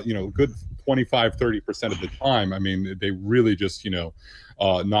 you had about, good 25-30% of the time. I mean, they really just,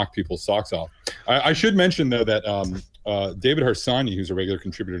 knocked people's socks off. I should mention, though, that David Harsanyi, who's a regular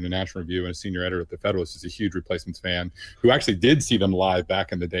contributor to National Review and a senior editor at The Federalist, is a huge Replacements fan who actually did see them live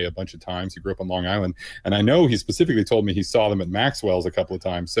back in the day a bunch of times. He grew up on Long Island. And I know he specifically told me he saw them at Maxwell's a couple of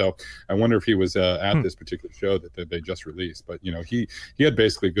times. So I wonder if he was at this particular show that they just released. But, he had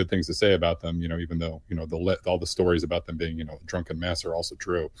basically good things to say about them, even though, all the stories about them being, a drunken mess are also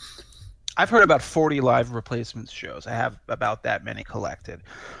true. I've heard about 40 live Replacements shows. I have about that many collected.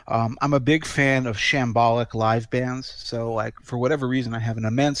 I'm a big fan of shambolic live bands. So, for whatever reason, I have an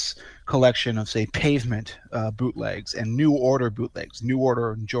immense collection of, say, Pavement bootlegs and New Order bootlegs. New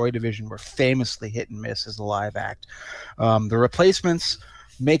Order and Joy Division were famously hit and miss as a live act. The Replacements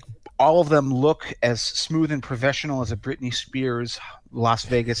make all of them look as smooth and professional as a Britney Spears Las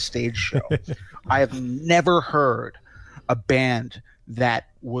Vegas stage show. I have never heard a band that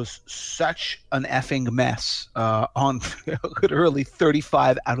was such an effing mess on literally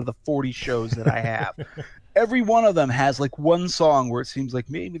 35 out of the 40 shows that I have. Every one of them has one song where it seems like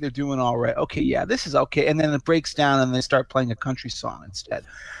maybe they're doing all right. Okay, yeah, this is okay. And then it breaks down and they start playing a country song instead.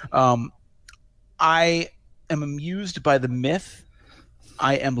 I am amused by the myth.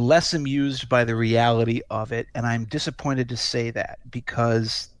 I am less amused by the reality of it. And I'm disappointed to say that,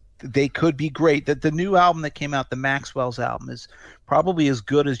 because they could be great. That the new album that came out, the Maxwell's album, is probably as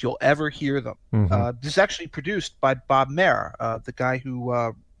good as you'll ever hear them. This is actually produced by Bob Mayer, the guy who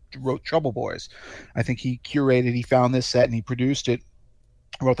wrote Trouble Boys. I think he found this set and he produced it,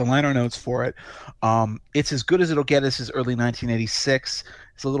 wrote the liner notes for it. It's as good as it'll get. This is early 1986.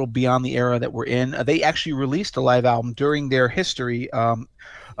 It's a little beyond the era that we're in. They actually released a live album during their history.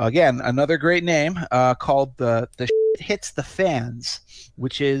 Again, another great name, called the Shit Hits the Fans,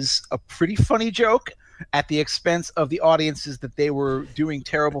 which is a pretty funny joke. at the expense of the audiences that they were doing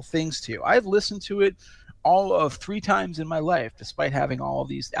terrible things to. I've listened to it all of 3 times in my life, despite having all of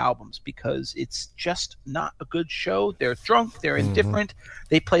these albums, because it's just not a good show. They're drunk, they're indifferent,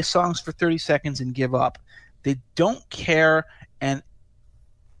 they play songs for 30 seconds and give up. They don't care, and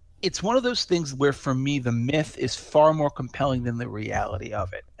it's one of those things where, for me, the myth is far more compelling than the reality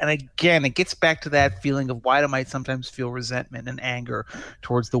of it. And again, it gets back to that feeling of why do I sometimes feel resentment and anger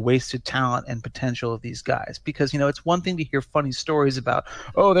towards the wasted talent and potential of these guys? Because, it's one thing to hear funny stories about,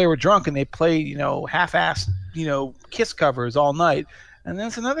 oh, they were drunk and they played, half-assed, Kiss covers all night. And then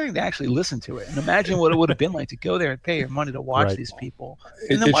it's another thing to actually listen to it and imagine what it would have been like to go there and pay your money to watch these people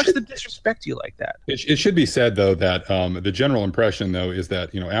and then watch them disrespect you like that. It should be said, though, that the general impression, though, is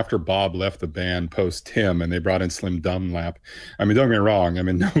that, after Bob left the band post Tim and they brought in Slim Dunlap, don't get me wrong.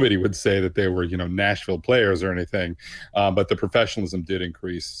 Nobody would say that they were, Nashville players or anything, but the professionalism did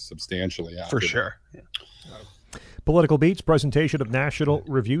increase substantially. For sure. Yeah. Political Beats, presentation of National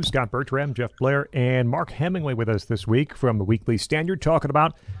Review. Scott Bertram, Jeff Blair, and Mark Hemingway with us this week from the Weekly Standard, talking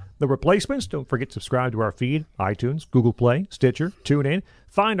about The Replacements. Don't forget to subscribe to our feed, iTunes, Google Play, Stitcher, TuneIn.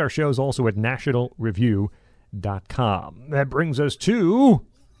 Find our shows also at nationalreview.com. That brings us to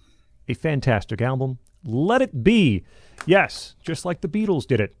a fantastic album, Let It Be. Yes, just like the Beatles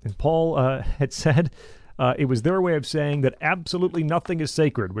did it. And Paul had said it was their way of saying that absolutely nothing is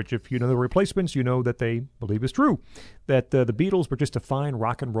sacred, which if you know the Replacements, you know that they believe is true. That the Beatles were just a fine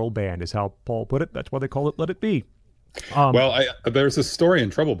rock and roll band is how Paul put it. That's why they call it Let It Be. There's a story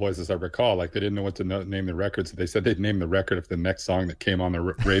in Trouble Boys, as I recall, like they didn't know what to name the record, so they said they'd name the record if the next song that came on the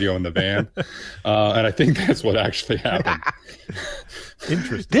radio in the van. And I think that's what actually happened.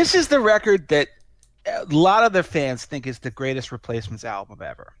 Interesting. This is the record that a lot of the fans think is the greatest Replacements album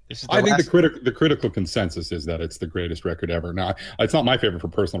ever. I think the critical consensus is that it's the greatest record ever. Now, it's not my favorite for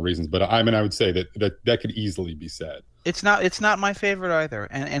personal reasons, but I would say that could easily be said. It's not my favorite either,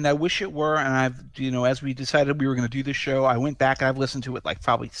 and I wish it were. And I've as we decided we were going to do this show, I went back and I've listened to it like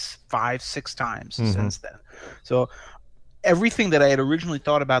probably 5-6 times since then. So everything that I had originally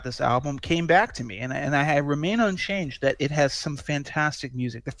thought about this album came back to me, and I remain unchanged that it has some fantastic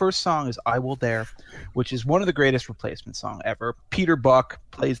music. The first song is I Will Dare, which is one of the greatest Replacement songs ever. Peter Buck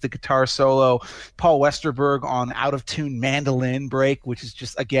plays the guitar solo. Paul Westerberg on out-of-tune mandolin break, which is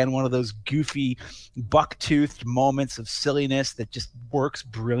just, again, one of those goofy, buck-toothed moments of silliness that just works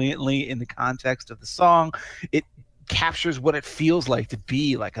brilliantly in the context of the song. It captures what it feels like to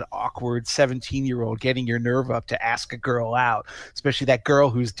be like an awkward 17-year-old getting your nerve up to ask a girl out, especially that girl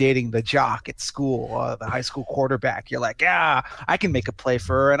who's dating the jock at school, the high school quarterback. You're like, yeah, I can make a play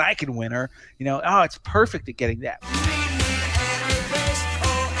for her and I can win her. It's perfect at getting that.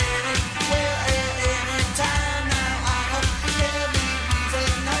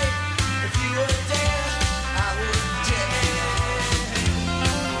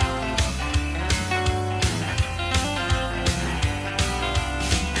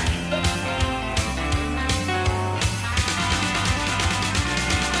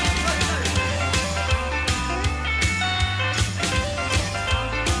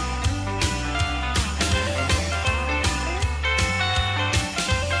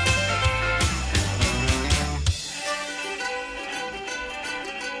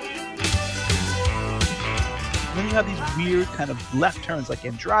 You have these weird kind of left turns like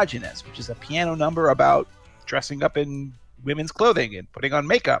Androgynous, which is a piano number about dressing up in women's clothing and putting on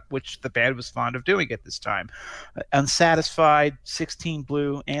makeup, which the band was fond of doing at this time. Unsatisfied, 16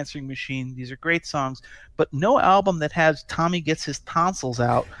 Blue, Answering Machine, these are great songs, but no album that has Tommy Gets His Tonsils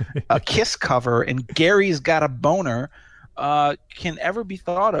Out, a Kiss cover, and Gary's Got a Boner can ever be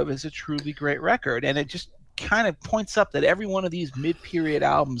thought of as a truly great record. And it just kind of points up that every one of these mid-period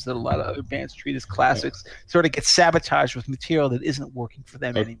albums that a lot of other bands treat as classics sort of gets sabotaged with material that isn't working for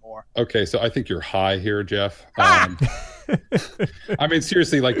them anymore. Okay, so I think you're high here, Jeff.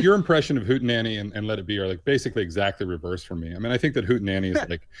 Seriously, like your impression of Hootenanny and Let It Be are like basically exactly reverse for me. I think that Hootenanny is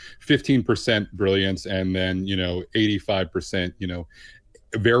like 15% brilliance and then 85%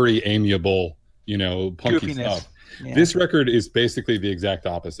 very amiable punky stuff. Yeah. This record is basically the exact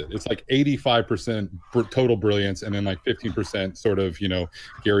opposite. It's like 85% total brilliance and then like 15% sort of,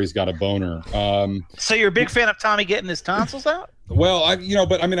 Gary's Got a Boner. So you're a big fan of Tommy getting his tonsils out? Well,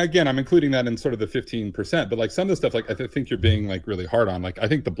 again, I'm including that in sort of the 15%, but like some of the stuff, like I think you're being like really hard on. Like I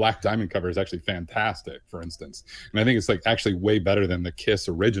think the Black Diamond cover is actually fantastic, for instance, and I think it's like actually way better than the Kiss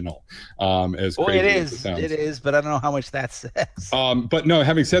original. As crazy as it sounds. It is, but I don't know how much that says. But no,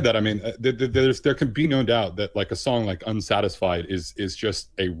 having said that, there can be no doubt that like a song like Unsatisfied is just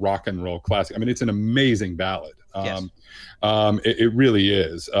a rock and roll classic. It's an amazing ballad. Yes. It really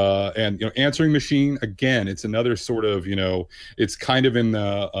is. And Answering Machine, again, it's another sort of, it's kind of in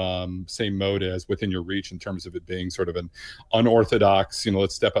the same mode as Within Your Reach in terms of it being sort of an unorthodox,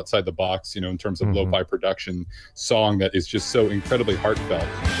 let's step outside the box, in terms of lo-fi production song that is just so incredibly heartfelt.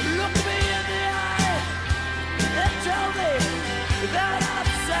 Look me in the eye and tell me that I'm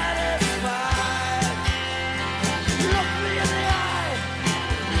satisfied. Look me in the eye,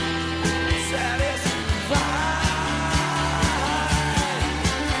 satisfied.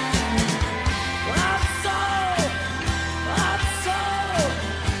 I'm so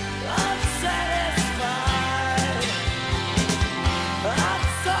unsatisfied. I'm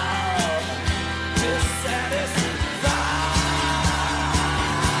so dissatisfied.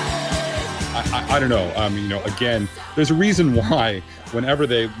 I don't know. Again, there's a reason why whenever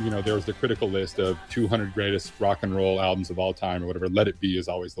there was the critical list of 200 greatest rock and roll albums of all time or whatever, Let It Be is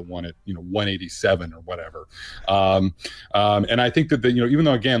always the one at 187 or whatever. And I think that even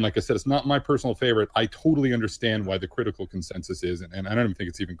though, again, like I said, it's not my personal favorite, I totally understand why the critical consensus is, and I don't even think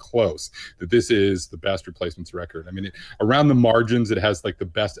it's even close, that this is the best Replacements record. I mean, around the margins, it has like the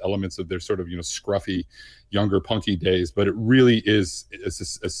best elements of their sort of scruffy, younger, punky days, but it really is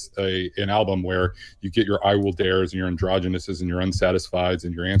an album where you get your I Will Dares and your Androgynuses and your Unsatisfieds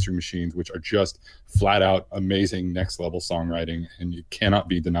and your Answering Machines, which are just flat out amazing next level songwriting, and you cannot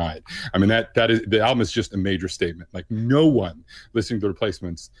be denied. I mean, that is, the album is just a major statement. Like, no one listening to the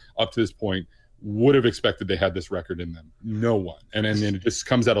Replacements up to this point would have expected they had this record in them. No one. And then it just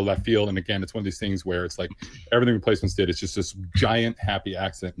comes out of left field. And again, it's one of these things where it's like everything Replacements did, it's just this giant happy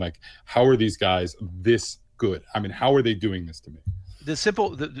accident. Like, how are these guys this good? I mean, how are they doing this to me? The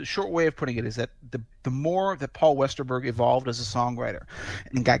short way of putting it is that the more that Paul Westerberg evolved as a songwriter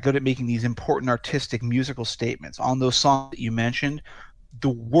and got good at making these important artistic musical statements on those songs that you mentioned, the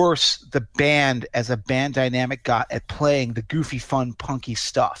worse the band as a band dynamic got at playing the goofy, fun, punky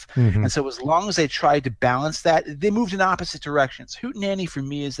stuff. And so as long as they tried to balance that, they moved in opposite directions. Hootenanny for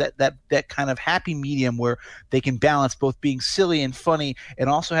me is that kind of happy medium where they can balance both being silly and funny and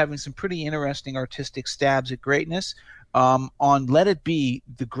also having some pretty interesting artistic stabs at greatness. On Let It Be,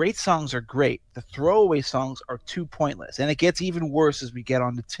 the great songs are great. The throwaway songs are too pointless. And it gets even worse as we get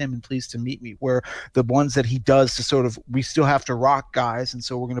on to Tim and Pleased to Meet Me, where the ones that he does to sort of, we still have to rock, guys, and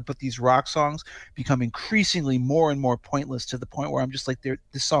so we're going to put these rock songs, become increasingly more and more pointless to the point where I'm just like,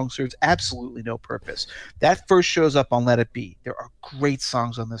 this song serves absolutely no purpose. That first shows up on Let It Be. There are great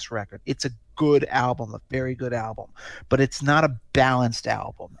songs on this record. It's a good album, a very good album, but it's not a balanced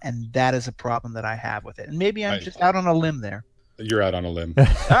album, and that is a problem that I have with it. And maybe I'm just out on a limb there. You're out on a limb. All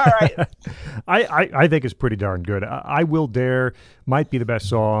right. I think it's pretty darn good. I Will Dare might be the best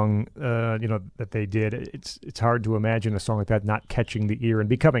song that they did. It's hard to imagine a song like that not catching the ear and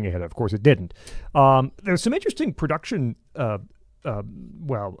becoming a hit. Of course, it didn't. There's some interesting production.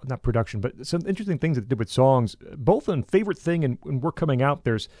 Well, not production, but some interesting things that they did with songs, both on Favorite Thing and We're Coming Out.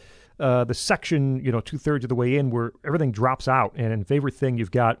 There's the section, 2/3 of the way in where everything drops out. And in Favorite Thing,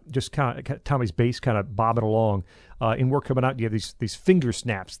 you've got just kind of Tommy's bass kind of bobbing along. In We're Coming Out, you have these finger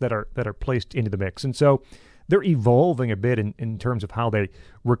snaps that are placed into the mix. And so they're evolving a bit in terms of how they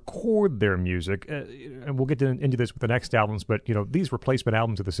record their music. And we'll get into this with the next albums, but, these replacement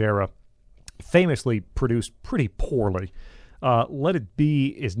albums of this era famously produced pretty poorly. Let It Be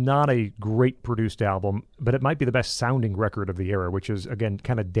is not a great produced album, but it might be the best sounding record of the era, which is, again,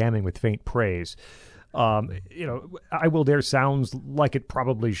 kind of damning with faint praise. I Will Dare sounds like it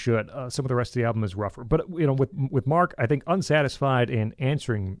probably should. Some of the rest of the album is rougher. But, with Mark, I think Unsatisfied and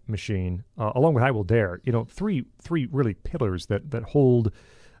Answering Machine, along with I Will Dare, three really pillars that hold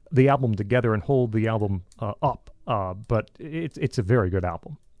the album together and hold the album up. But it's a very good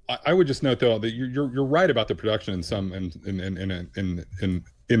album. I would just note, though, that you're right about the production in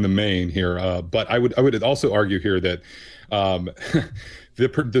the main here, but I would also argue here that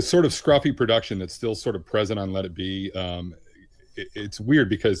the sort of scruffy production that's still sort of present on Let It Be, it's weird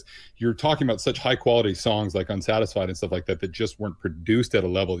because you're talking about such high quality songs like Unsatisfied and stuff like that just weren't produced at a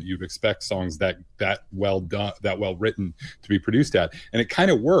level that you'd expect songs that well done, that well written to be produced at. And it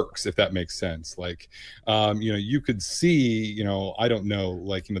kind of works, if that makes sense. Like, you could see, I don't know,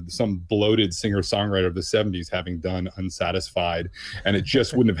 like, some bloated singer songwriter of the 70s having done Unsatisfied, and it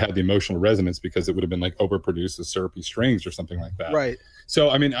just wouldn't have had the emotional resonance because it would have been like overproduced with syrupy strings or something like that. Right. So,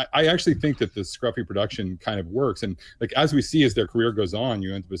 I mean, I actually think that the scruffy production kind of works. And like, as we see, as their career goes on,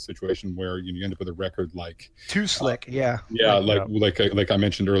 you end up with a situation where you end up with a record like Too Slick. Yeah. Like I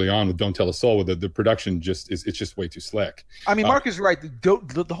mentioned early on with Don't Tell a Soul, with the production it's just way too slick. I mean, Mark is right.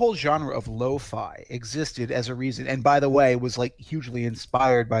 The whole genre of lo-fi existed as a reason. And by the way, was like hugely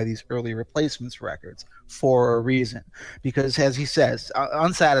inspired by these early Replacements records for a reason, because as he says,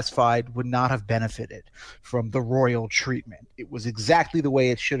 Unsatisfied would not have benefited from the royal treatment. It was exactly the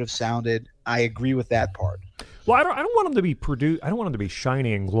way it should have sounded. I agree with that part. Well, I don't want them to be produced. I don't want them to be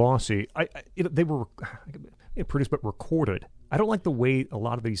shiny and glossy. They were produced but recorded. I don't like the way a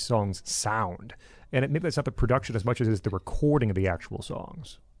lot of these songs sound, and maybe that's not the production as much as it's the recording of the actual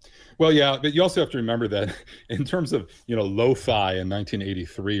songs. Well, yeah, but you also have to remember that in terms of, lo-fi in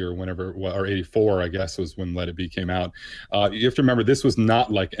 1983 or whenever, or 84, I guess was when Let It Be came out. You have to remember this was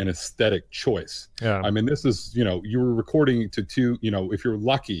not like an aesthetic choice. Yeah. I mean, this is, you were recording to if you're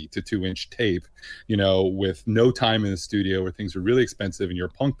lucky, to 2-inch tape, with no time in the studio where things are really expensive and you're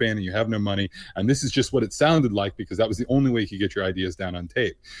a punk band and you have no money. And this is just what it sounded like because that was the only way you could get your ideas down on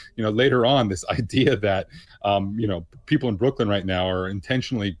tape. Later on, this idea that, people in Brooklyn right now are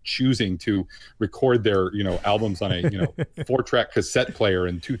intentionally choosing to record their albums on a 4-track cassette player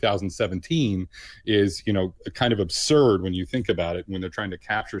in 2017 is kind of absurd when you think about it, when they're trying to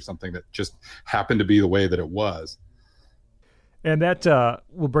capture something that just happened to be the way that it was. And that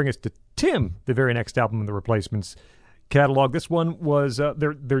will bring us to Tim, the very next album in the Replacements catalog. This one was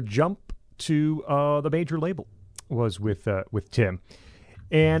their jump to the major label was with Tim.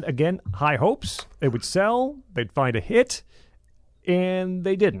 And again, high hopes. They would sell, they'd find a hit, and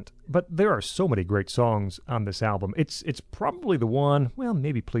they didn't. But there are so many great songs on this album. It's probably the one, well,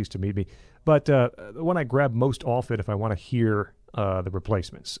 maybe Pleased to Meet Me, but the one I grab most often if I want to hear the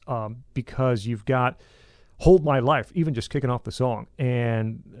Replacements, because you've got Hold My Life, even just kicking off the song,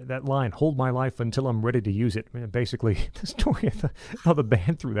 and that line, hold my life until I'm ready to use it. I mean, basically, the story of the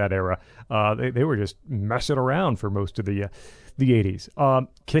band through that era, they were just messing around for most of the 80s.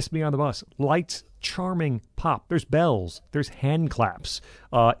 Kiss Me on the Bus, light, charming pop. There's bells, there's hand claps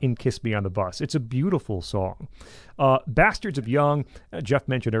in Kiss Me on the Bus. It's a beautiful song. Bastards of Young, Jeff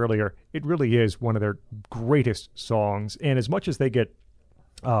mentioned earlier, it really is one of their greatest songs, and as much as they get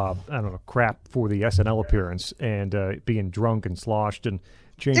crap for the SNL appearance and being drunk and sloshed and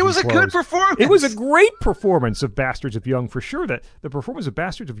changing clothes. It was a good performance. It was a great performance of Bastards of Young, for sure. That the performance of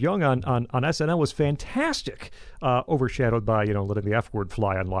Bastards of Young on SNL was fantastic, overshadowed by, letting the F word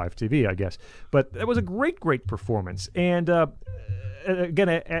fly on live TV, I guess. But it was a great performance. And again,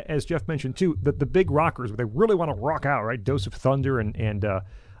 as Jeff mentioned, too, the big rockers, where they really want to rock out, right? Dose of Thunder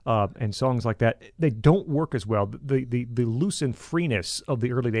and songs like that, they don't work as well. The loose and freeness of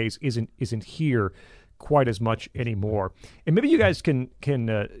the early days isn't here quite as much anymore. And maybe you guys can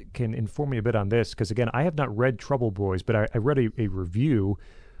inform me a bit on this, because again, I have not read Trouble Boys, but I read a review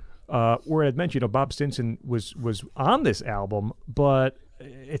where it had mentioned Bob Stinson was on this album, but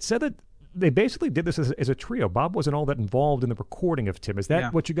it said that they basically did this as a trio. Bob wasn't all that involved in the recording of Tim. Is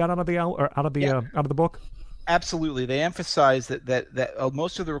that what you got out of the book? Absolutely. They emphasized that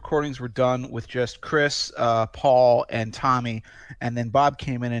most of the recordings were done with just Chris, Paul, and Tommy, and then Bob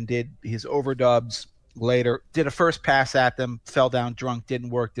came in and did his overdubs later, did a first pass at them, fell down drunk,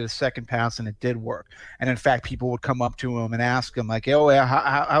 didn't work, did a second pass, and it did work. And in fact, people would come up to him and ask him, like, oh,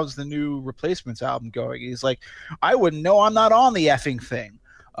 how's the new Replacements album going? He's like, I wouldn't know, I'm not on the effing thing.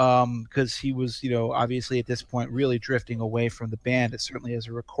 Because he was, obviously at this point really drifting away from the band, certainly as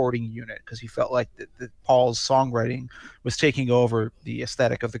a recording unit, because he felt like that Paul's songwriting was taking over the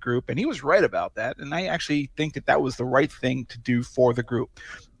aesthetic of the group, and he was right about that. And I actually think that was the right thing to do for the group.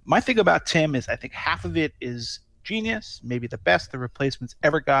 My thing about Tim is I think half of it is genius, maybe the best the Replacements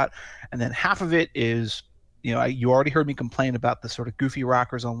ever got, and then half of it is, you already heard me complain about the sort of goofy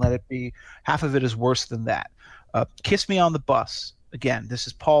rockers on Let It Be. Half of it is worse than that. Kiss Me on the Bus. Again, this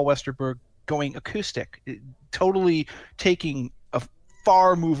is Paul Westerberg going acoustic, totally taking a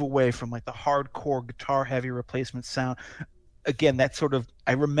far move away from like the hardcore guitar-heavy Replacement sound. Again, that sort of,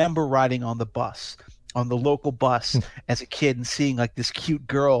 I remember riding on the local bus as a kid and seeing like this cute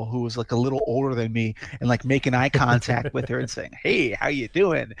girl who was like a little older than me and like making eye contact with her and saying, hey, how you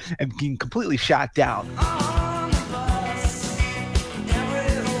doing? And being completely shot down.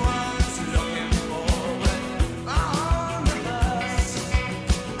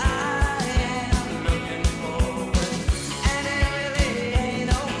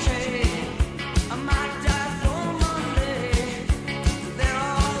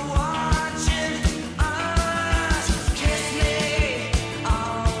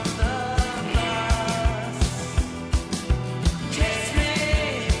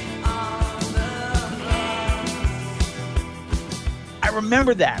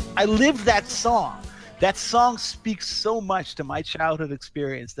 Remember that. I lived that song. That song speaks so much to my childhood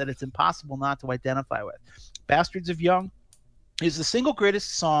experience that it's impossible not to identify with. Bastards of Young is the single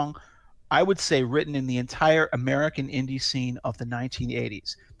greatest song, I would say, written in the entire American indie scene of the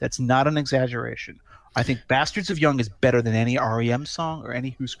 1980s. That's not an exaggeration. I think Bastards of Young is better than any REM song or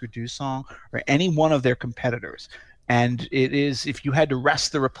any Husker Du song or any one of their competitors. And it is, if you had to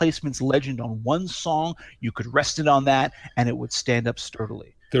rest the Replacements' legend on one song, you could rest it on that, and it would stand up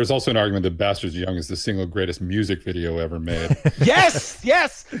sturdily. There's also an argument that Bastards of Young is the single greatest music video ever made. Yes.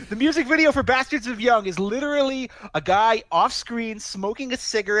 The music video for Bastards of Young is literally a guy off screen smoking a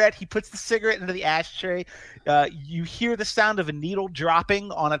cigarette. He puts the cigarette into the ashtray. You hear the sound of a needle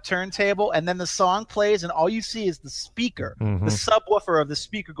dropping on a turntable, and then the song plays, and all you see is the speaker, the subwoofer of the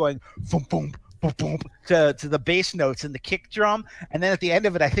speaker going boom, boom, boom, boom, to the bass notes and the kick drum. And then at the end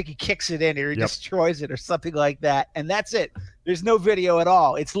of it, I think he kicks it in or he destroys it or something like that. And that's it. There's no video at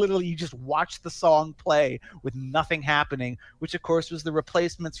all. It's literally you just watch the song play with nothing happening, which, of course, was the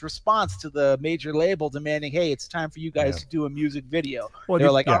Replacements' response to the major label demanding, hey, it's time for you guys to do a music video. Well,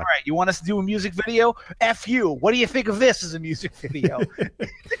 they're like, all right, you want us to do a music video? F you. What do you think of this as a music video?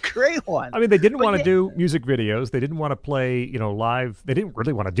 It's a great one. I mean, they didn't want to do music videos. They didn't want to play, live. They didn't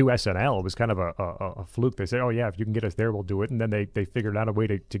really want to do SNL. It was kind of a fluke. They said, oh, yeah, if you can get us there, we'll do it. And then they figured out a way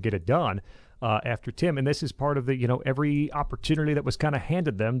to get it done. After Tim, and this is part of the, every opportunity that was kind of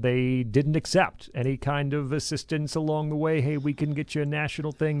handed them, they didn't accept any kind of assistance along the way. Hey, we can get you a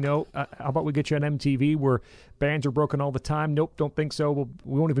national thing. No, how about we get you on MTV where bands are broken all the time? Nope, don't think so.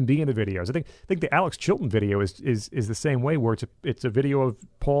 We won't even be in the videos. I think the Alex Chilton video is the same way, where it's a video of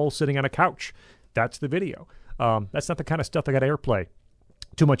Paul sitting on a couch. That's the video. That's not the kind of stuff that got airplay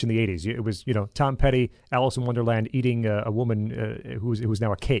too much in the 80s. It was, Tom Petty, Alice in Wonderland eating a woman who was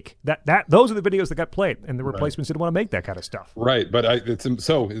now a cake. Those are the videos that got played, and the Replacements didn't want to make that kind of stuff. Right, but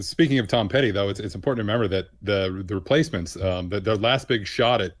speaking of Tom Petty, though, it's important to remember that the Replacements, their last big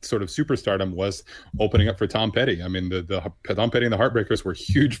shot at sort of superstardom was opening up for Tom Petty. I mean, the Tom Petty and the Heartbreakers were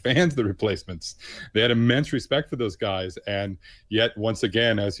huge fans of the Replacements. They had immense respect for those guys, and yet once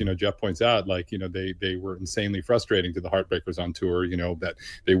again, as Jeff points out, they were insanely frustrating to the Heartbreakers on tour. That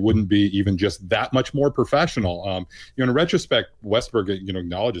they wouldn't be even just that much more professional. In retrospect, Westberg,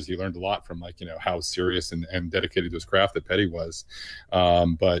 acknowledges he learned a lot from how serious and dedicated to his craft that Petty was.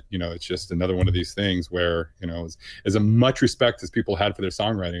 But it's just another one of these things where, as much respect as people had for their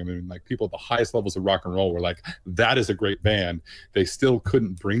songwriting, I mean, people at the highest levels of rock and roll were like, that is a great band. They still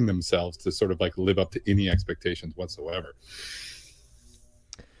couldn't bring themselves to sort of live up to any expectations whatsoever.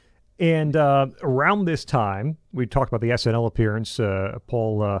 And around this time, we talked about the SNL appearance.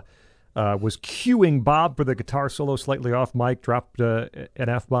 Paul was cueing Bob for the guitar solo slightly off mic, dropped an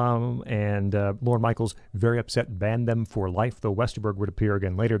F-bomb, and Lorne Michaels, very upset, banned them for life, though Westerberg would appear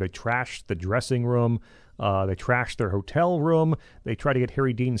again later. They trashed the dressing room. They trashed their hotel room. They tried to get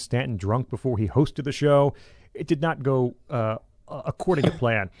Harry Dean Stanton drunk before he hosted the show. It did not go according to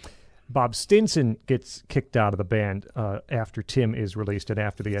plan. Bob Stinson gets kicked out of the band after Tim is released and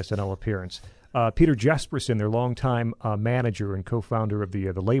after the SNL appearance. Peter Jesperson, their longtime manager and co-founder of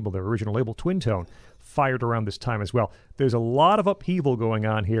the label, their original label, Twin Tone, fired around this time as well. There's a lot of upheaval going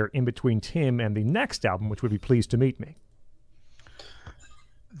on here in between Tim and the next album, which would be Pleased to Meet Me.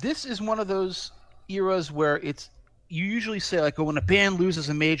 This is one of those eras where you usually say, when a band loses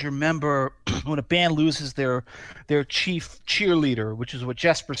a major member, when a band loses their chief cheerleader, which is what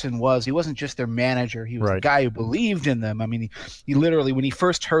Jesperson was. He wasn't just their manager. He was the guy who believed in them. I mean, he literally, when he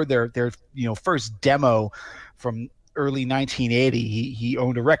first heard their first demo from early 1980, he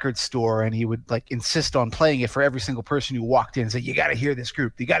owned a record store, and he would insist on playing it for every single person who walked in and say, you got to hear this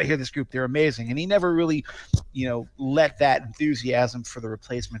group. You got to hear this group. They're amazing. And he never really, let that enthusiasm for the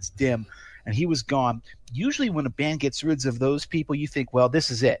Replacements dim. And he was gone. Usually when a band gets rid of those people, you think, well,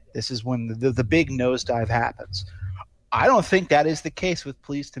 this is it. This is when the big nosedive happens. I don't think that is the case with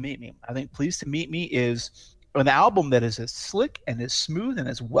Pleased to Meet Me. I think Pleased to Meet Me is an album that is as slick and as smooth and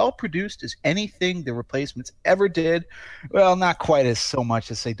as well produced as anything the Replacements ever did. Well, not quite as so much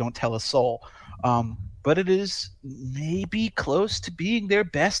as, say, Don't Tell a Soul. But it is maybe close to being their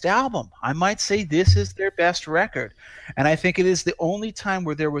best album. I might say this is their best record. And I think it is the only time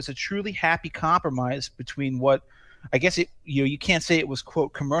where there was a truly happy compromise between what, I guess you can't say it was,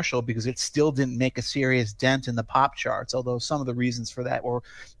 quote, commercial, because it still didn't make a serious dent in the pop charts, although some of the reasons for that were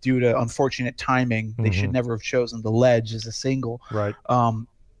due to unfortunate timing. They should never have chosen The Ledge as a single. Right.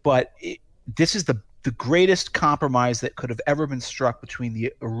 But this is the greatest compromise that could have ever been struck between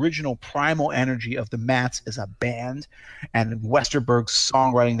the original primal energy of the Mats as a band and Westerberg's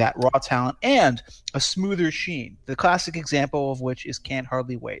songwriting, that raw talent, and a smoother sheen. The classic example of which is Can't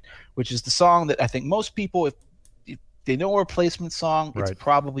Hardly Wait, which is the song that I think most people, if they know a replacement song, it's Right.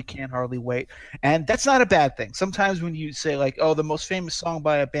 probably Can't Hardly Wait. And that's not a bad thing. Sometimes when you say like, oh, the most famous song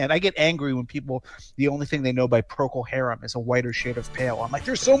by a band, I get angry when people, the only thing they know by Procol Harum is A Whiter Shade of Pale. I'm like,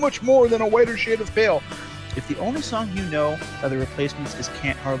 there's so much more than A Whiter Shade of Pale. If the only song you know by the replacements is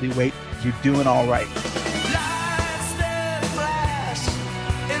Can't Hardly Wait, you're doing all right. Lights that flash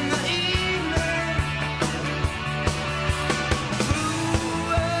in the evening,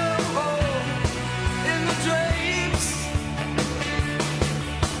 through a hole in the drapes.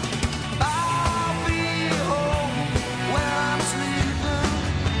 I'll be home when I'm sleeping.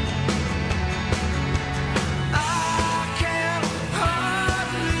 I can't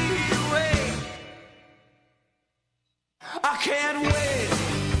hardly wait. I can't wait.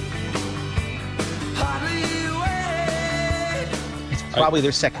 Hardly wait. It's probably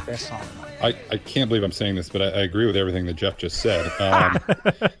their second best song. I can't believe I'm saying this, but I agree with everything that Jeff just said. But,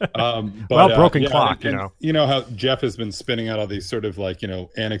 Well, broken clock, and, you know. You know how Jeff has been spinning out all these sort of like,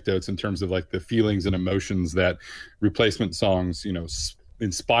 anecdotes in terms of like the feelings and emotions that replacement songs,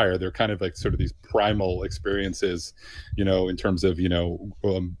 inspire. They're kind of like sort of these primal experiences, in terms of,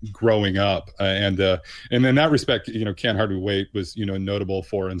 growing up. And in that respect, Can't Hardly Wait was, notable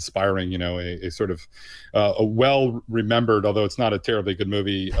for inspiring, a sort of a well-remembered, although it's not a terribly good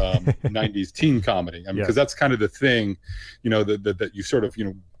movie, 90s teen comedy. I mean, because that's kind of the thing, that you sort of,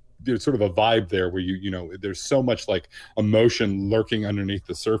 there's sort of a vibe there where there's so much like emotion lurking underneath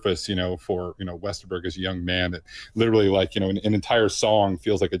the surface, for, Westerberg as a young man, that literally like, an entire song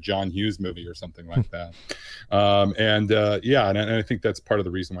feels like a John Hughes movie or something like that. And I think that's part of the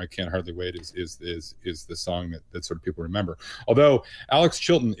reason why Can't Hardly Wait is the song that sort of people remember. Although Alex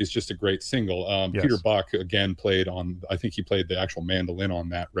Chilton is just a great single. Yes. Peter Buck again played I think he played the actual mandolin on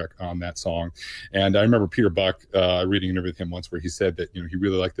that song. And I remember Peter Buck reading an interview with him once where he said that, he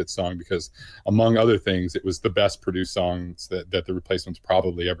really liked that song because, among other things, it was the best produced songs that the Replacements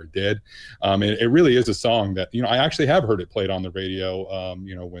probably ever did. It really is a song that, I actually have heard it played on the radio,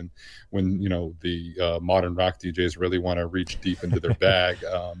 when the modern rock DJs really want to reach deep into their bag,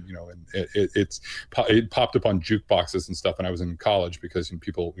 and it popped up on jukeboxes and stuff when I was in college because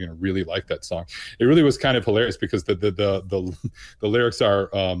people, really like that song. It really was kind of hilarious because the lyrics are,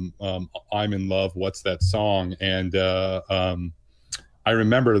 I'm in love, what's that song? And I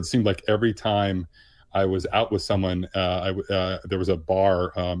remember it seemed like every time I was out with someone, there was a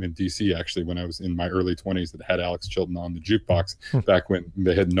bar in DC actually when I was in my early 20s that had Alex Chilton on the jukebox back when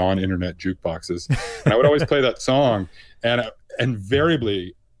they had non-internet jukeboxes, and I would always play that song, and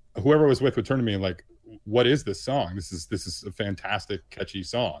invariably whoever I was with would turn to me and like, what is this song? This is a fantastic, catchy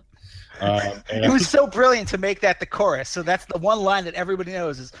song. It was so brilliant to make that the chorus. So that's the one line that everybody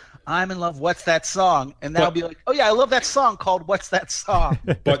knows is I'm in love, what's that song? And that'll be like, oh yeah, I love that song called What's That Song?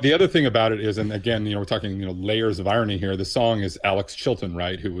 But the other thing about it is, and again, we're talking, layers of irony here. The song is Alex Chilton,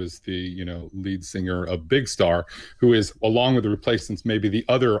 right? Who was the, lead singer of Big Star, who is, along with the Replacements, maybe the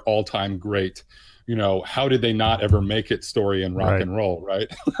other all-time great, how did they not ever make it story in rock and roll,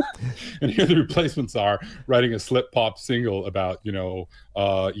 right? And here the Replacements are writing a slip pop single about,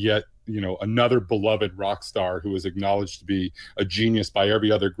 yet another beloved rock star who is acknowledged to be a genius by every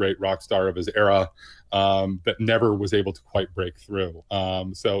other great rock star of his era, that never was able to quite break through.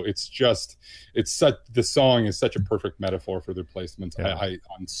 So the song is such a perfect metaphor for the Replacements. I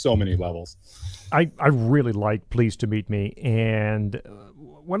on so many levels. I really like Pleased to Meet Me, and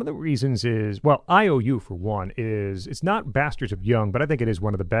one of the reasons is, well, IOU for one is, it's not Bastards of Young, but I think it is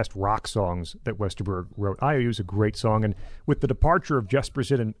one of the best rock songs that Westerberg wrote. IOU is a great song, and with the departure of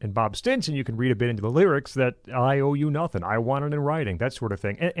Jesperson and Bob Stinson, you can read a bit into the lyrics that I owe you nothing, I want it in writing, that sort of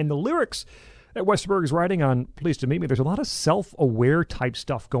thing. And the lyrics that Westerberg is writing on Pleased to Meet Me, there's a lot of self-aware type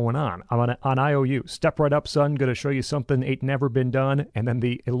stuff going on IOU. Step right up, son, gonna show you something ain't never been done, and then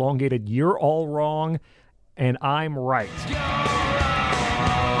the elongated, you're all wrong, and I'm right.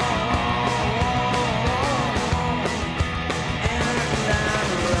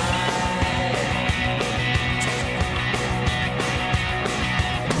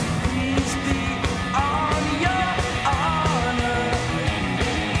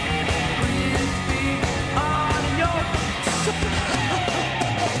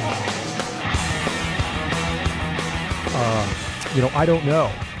 I don't know.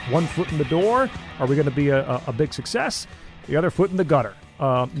 One foot in the door. Are we going to be a big success? The other foot in the gutter.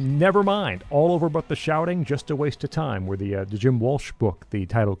 Never mind. All over but the shouting. Just a waste of time. Where the Jim Walsh book, the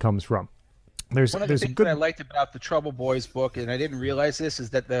title comes from. One of the things that I liked about the Trouble Boys book, and I didn't realize this, is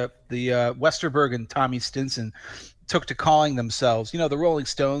that the Westerberg and Tommy Stinson took to calling themselves, the Rolling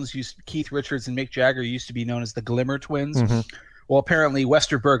Stones, Keith Richards and Mick Jagger used to be known as the Glimmer Twins. Mm-hmm. Well, apparently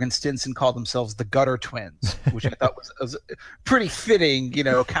Westerberg and Stinson called themselves the Gutter Twins, which I thought was a pretty fitting,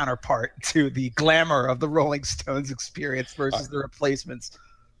 counterpart to the glamour of the Rolling Stones experience versus the Replacements.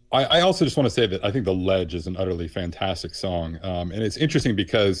 I also just want to say that I think The Ledge is an utterly fantastic song. And it's interesting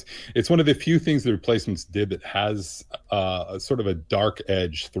because it's one of the few things the Replacements did that has a sort of a dark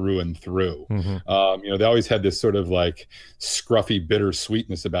edge through and through. Mm-hmm. They always had this sort of like scruffy, bitter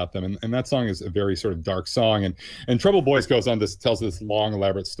sweetness about them. And that song is a very sort of dark song. And Trouble Boys goes on, tells this long,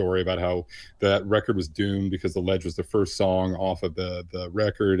 elaborate story about how that record was doomed because The Ledge was the first song off of the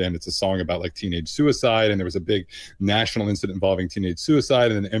record. And it's a song about like teenage suicide. And there was a big national incident involving teenage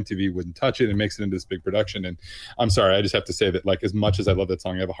suicide. And then MTV wouldn't touch it and makes it into this big production. And I'm sorry, I just have to say that, like, as much as I love that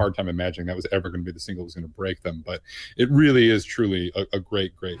song, I have a hard time imagining that was ever going to be the single that was going to break them. But it really is truly a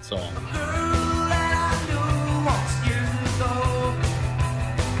great, great song.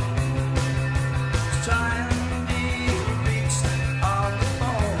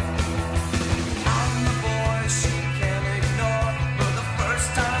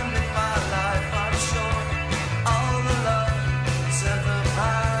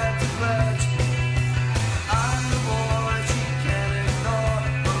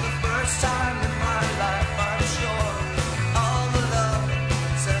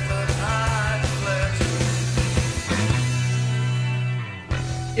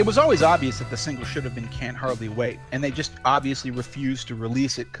 It was always obvious that the single should have been Can't Hardly Wait, and they just obviously refused to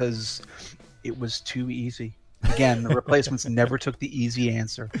release it because it was too easy. Again, the Replacements never took the easy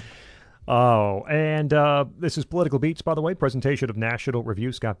answer. Oh, and this is Political Beats, by the way, presentation of National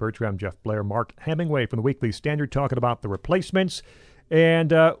Review. Scott Bertram, Jeff Blair, Mark Hemingway from the Weekly Standard talking about the Replacements.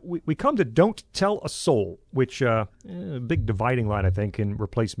 And we come to Don't Tell a Soul, which a big dividing line, I think, in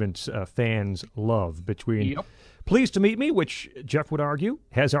Replacements fans' love between Pleased to Meet Me, which Jeff would argue,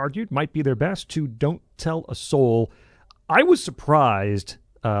 has argued, might be their best, to Don't Tell a Soul. I was surprised,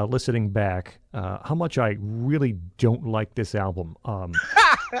 listening back, how much I really don't like this album.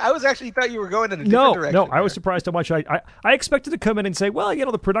 I was actually thought you were going in a different direction. No, I was surprised how much I expected to come in and say, well,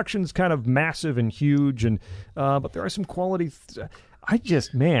 the production's kind of massive and huge, and but there are some quality.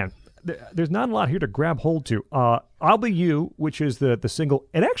 There's not a lot here to grab hold to. I'll Be You, which is the single,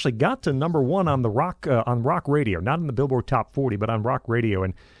 it actually got to number one on the rock radio, not in the Billboard Top 40, but on rock radio,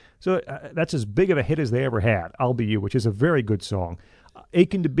 and so that's as big of a hit as they ever had. I'll Be You, which is a very good song.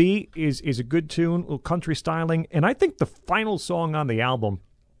 Aching to Be is a good tune, a little country styling, and I think the final song on the album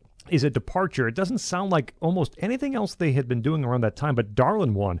is a departure. It doesn't sound like almost anything else they had been doing around that time, but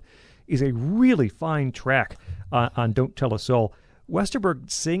Darlin' One is a really fine track on Don't Tell a Soul. Westerberg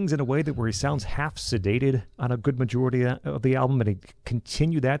sings in a way where he sounds half sedated on a good majority of the album, and he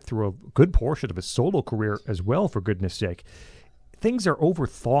continued that through a good portion of his solo career as well, for goodness sake. Things are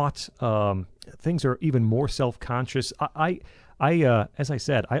overthought. Things are even more self-conscious. As I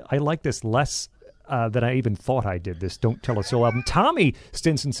said, I like this less than I even thought I did, this Don't Tell a Soul album. Tommy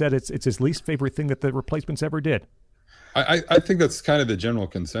Stinson said it's his least favorite thing that the Replacements ever did. I think that's kind of the general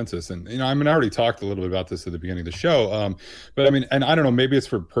consensus. And, I already talked a little bit about this at the beginning of the show. But and I don't know, maybe it's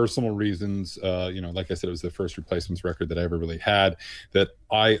for personal reasons. Like I said, it was the first Replacements record that I ever really had, that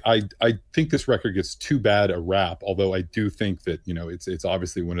I think this record gets too bad a rap, although I do think that, it's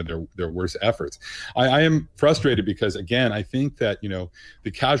obviously one of their worst efforts. I am frustrated because, again, I think that,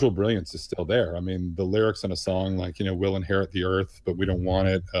 the casual brilliance is still there. The lyrics on a song like, we'll inherit the earth, but we don't want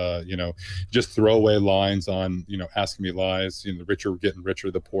it. Just throwaway lines on, asking me lies, the rich are getting richer,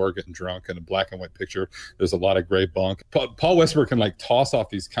 the poor are getting drunk, and a black and white picture. There's a lot of gray bunk. Paul Westerberg can toss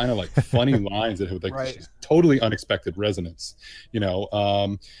off these kind of funny lines that have right. Totally unexpected resonance,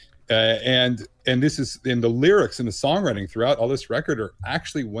 and this is in the lyrics and the songwriting throughout all this record are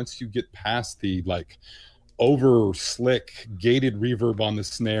actually, once you get past the over slick gated reverb on the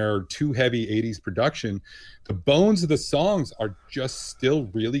snare, too heavy 80s production, the bones of the songs are just still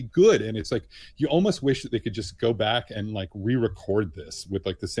really good. And it's you almost wish that they could just go back and re-record this with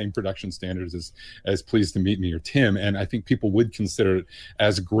the same production standards as Pleased to Meet Me or Tim. And I think people would consider it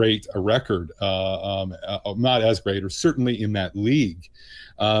as great a record, not as great, or certainly in that league.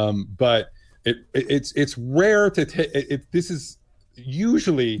 But it's rare to take. This is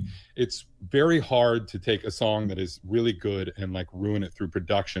usually, it's very hard to take a song that is really good and ruin it through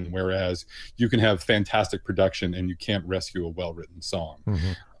production, whereas you can have fantastic production and you can't rescue a well-written song.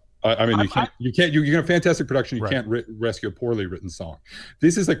 Mm-hmm. I mean, you can have fantastic production. You Right. can't rescue a poorly written song.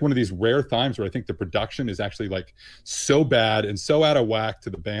 This is like one of these rare times where I think the production is actually like so bad and so out of whack to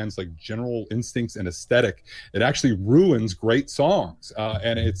the band's like general instincts and aesthetic. It actually ruins great songs,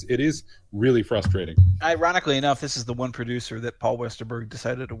 and it is really frustrating. Ironically enough, this is the one producer that Paul Westerberg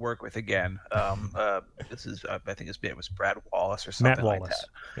decided to work with again. This is, I think it was Brad Wallace or something like that.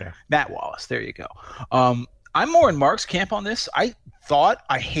 Yeah. Matt Wallace. There you go. I'm more in Mark's camp on this. I thought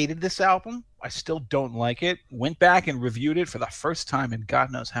I hated this album. I still don't like it. Went back and reviewed it for the first time in God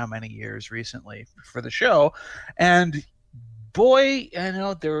knows how many years recently for the show. And boy,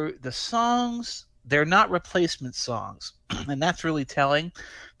 the songs, they're not replacement songs. And that's really telling.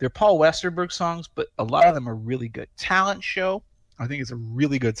 They're Paul Westerberg songs, but a lot of them are really good. Talent Show, I think it's a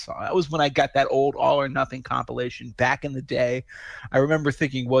really good song. That was when I got that old All or Nothing compilation back in the day. I remember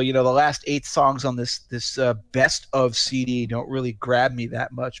thinking, well, the last 8 songs on this best of CD don't really grab me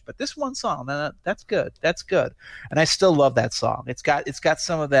that much, but this one song, that's good. That's good, and I still love that song. It's got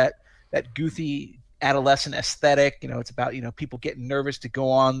some of that goofy adolescent aesthetic. It's about people getting nervous to go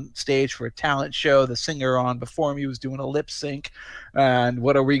on stage for a talent show. The singer on before me was doing a lip sync, and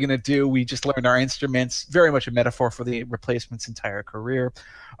what are we going to do? We just learned our instruments. Very much a metaphor for the Replacements' entire career.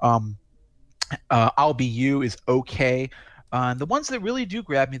 I'll Be You is okay. The ones that really do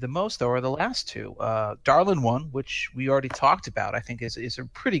grab me the most, though, are the last two. Darlin' One, which we already talked about, I think is a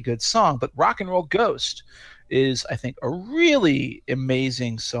pretty good song. But Rock and Roll Ghost is, I think, a really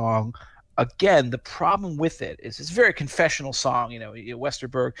amazing song. Again, the problem with it is it's a very confessional song.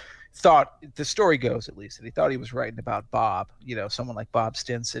 Westerberg thought, the story goes at least, that he thought he was writing about Bob, someone like Bob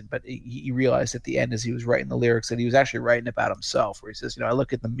Stinson, but he realized at the end as he was writing the lyrics that he was actually writing about himself, where he says, I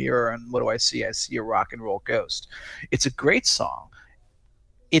look in the mirror and what do I see? I see a rock and roll ghost. It's a great song.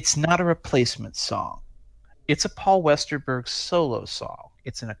 It's not a replacement song. It's a Paul Westerberg solo song.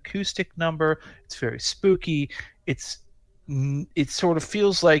 It's an acoustic number. It's very spooky. It sort of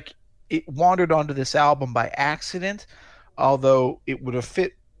feels like it wandered onto this album by accident, although it would have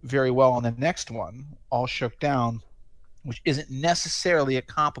fit very well on the next one, All Shook Down, which isn't necessarily a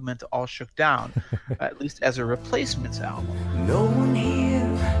compliment to All Shook Down, at least as a Replacements album. No one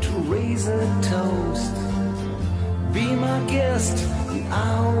here to raise a toast. Be my guest, and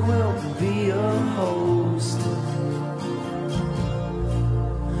I will be a host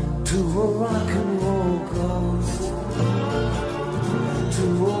to a rock and roll ghost. To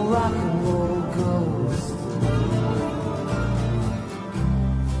a rock and roll ghost.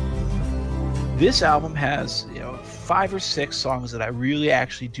 This album has 5 or 6 songs that I really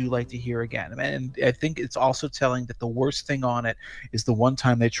actually do like to hear again. And I think it's also telling that the worst thing on it is the one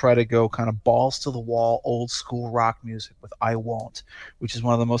time they try to go kind of balls to the wall, old school rock music with I Won't, which is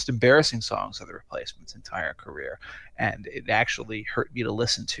one of the most embarrassing songs of the Replacements' entire career. And it actually hurt me to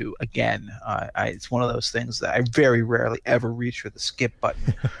listen to again. It's one of those things that I very rarely ever reach for the skip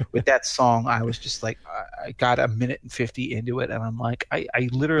button. With that song, I was just like, I got a minute and 50 into it, and I'm like, I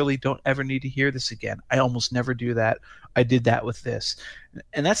literally don't ever need to hear this again. I almost never do that. I did that with this.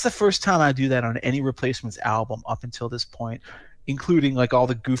 And that's the first time I do that on any Replacements album up until this point, including like all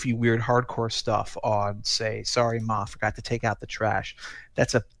the goofy, weird hardcore stuff on, say, Sorry Ma, Forgot to Take Out the Trash.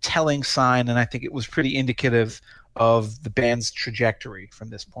 That's a telling sign, and I think it was pretty indicative of the band's trajectory from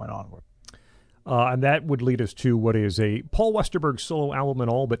this point onward. And that would lead us to what is a Paul Westerberg solo album in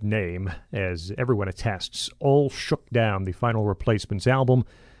all but name, as everyone attests. All Shook Down, the final Replacements album,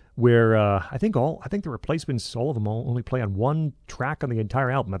 where I think the Replacements, all of them only play on one track on the entire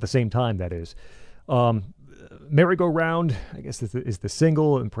album at the same time, that is. Merry-Go-Round, I guess, is the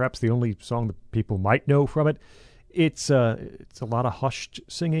single, and perhaps the only song that people might know from it. It's a lot of hushed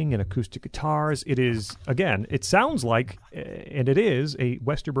singing and acoustic guitars. It is, again, it sounds like, and it is, a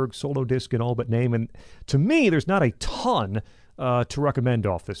Westerberg solo disc in all but name. And to me, there's not a ton to recommend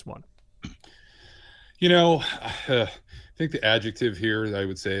off this one. I think the adjective here I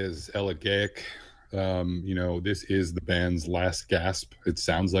would say is elegiac. This is the band's last gasp. It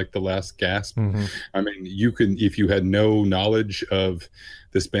sounds like the last gasp. Mm-hmm. I mean, if you had no knowledge of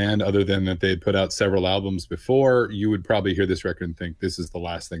this band other than that they had put out several albums before, you would probably hear this record and think this is the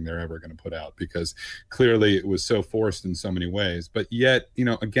last thing they're ever going to put out, because clearly it was so forced in so many ways. But yet,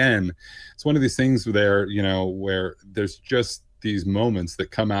 again, it's one of these things where there's just these moments that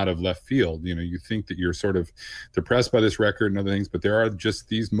come out of left field. You think that you're sort of depressed by this record and other things, but there are just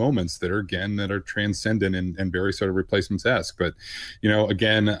these moments that are transcendent and very sort of Replacements-esque. But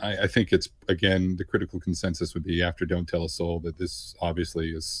again, I think it's, again, the critical consensus would be after Don't Tell a Soul that this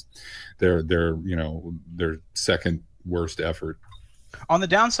obviously is their second worst effort. On the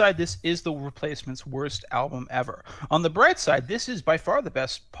downside, this is the Replacements' worst album ever. On the bright side, this is by far the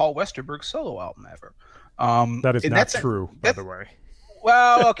best Paul Westerberg solo album ever. That is not true, by the way.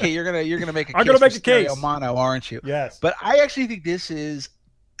 Well, okay, you're gonna make a I'm case gonna make for a case. Stereo Mono, aren't you? Yes. But I actually think this is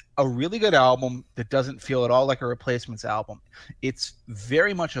a really good album that doesn't feel at all like a Replacements album. It's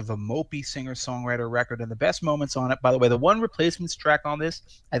very much of a mopey singer-songwriter record, and the best moments on it, by the way, the one Replacements track on this,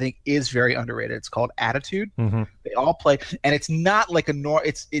 I think, is very underrated. It's called Attitude. Mm-hmm. They all play, and it's not like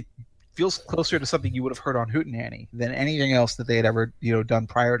it feels closer to something you would have heard on Hootenanny than anything else that they had ever done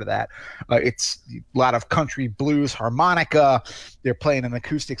prior to that. It's a lot of country blues harmonica. They're playing an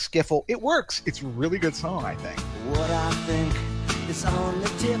acoustic skiffle. It works. It's a really good song, I think. What I think is on the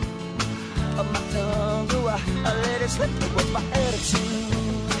tip of my tongue. Oh, I let it slip. It was my attitude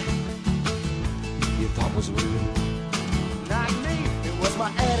you thought was rude. Not me. It was my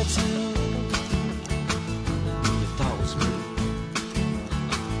attitude you thought was rude.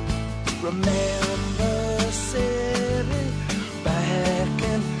 Remember sitting back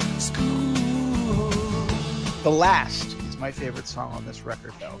in school. The Last is my favorite song on this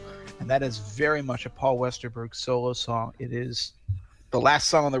record, though, and that is very much a Paul Westerberg solo song. It is the last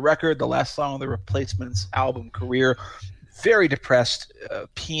song on the record, the last song on the Replacements album career. Very depressed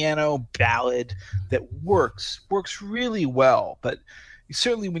piano ballad that works really well, but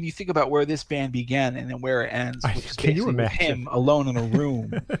certainly when you think about where this band began and then where it ends, which is basically with him alone in a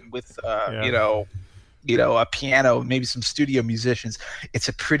room with a piano, maybe some studio musicians, it's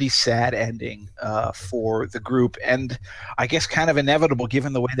a pretty sad ending for the group, and I guess kind of inevitable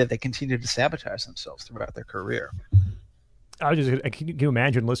given the way that they continue to sabotage themselves throughout their career. Can you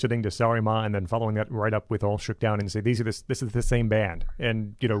imagine listening to Sorry Ma and then following that right up with All Shook Down and say this is the same band,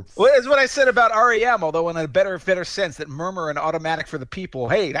 and well, that's what I said about REM, although in a better sense, that Murmur and Automatic for the People,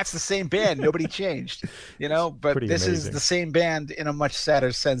 hey, that's the same band, nobody changed, but this is the same band in a much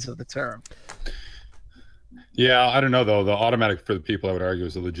sadder sense of the term. Yeah, I don't know though. The Automatic for the People, I would argue,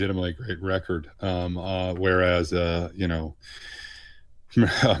 is a legitimately great record, whereas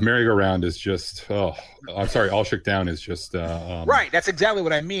Merry-Go-Round is just All Shook Down is just right. That's exactly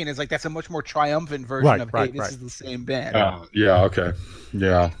what I mean. Is like that's a much more triumphant version of this is the same band. Yeah. Okay.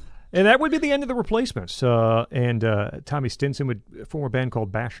 Yeah. And that would be the end of the Replacements. And Tommy Stinson would form a band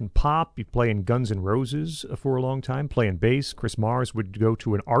called Bash and Pop. He'd play in Guns N' Roses for a long time, playing bass. Chris Mars would go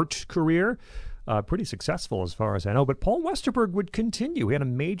to an art career. Pretty successful as far as I know. But Paul Westerberg would continue. He had a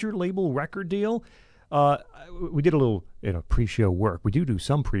major label record deal. We did a little pre-show work. We do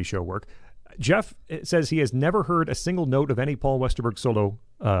some pre-show work. Jeff says he has never heard a single note of any Paul Westerberg solo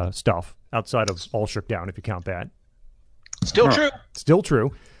stuff outside of All Shook Down, if you count that. Still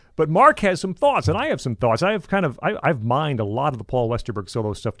true. But Mark has some thoughts, and I have some thoughts. I've mined a lot of the Paul Westerberg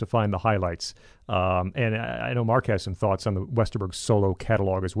solo stuff to find the highlights. And I know Mark has some thoughts on the Westerberg solo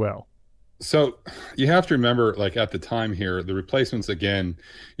catalog as well. So you have to remember, like at the time here, the Replacements, again,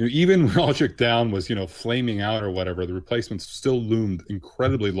 even when All Shook Down was, flaming out or whatever, the Replacements still loomed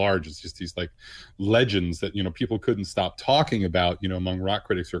incredibly large. It's just these like legends that, people couldn't stop talking about, among rock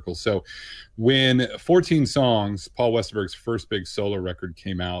critic circles. So when 14 Songs, Paul Westerberg's first big solo record,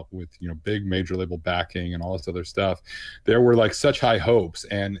 came out with, big major label backing and all this other stuff, there were like such high hopes.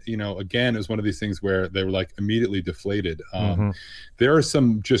 And, again, it was one of these things where they were like immediately deflated. There are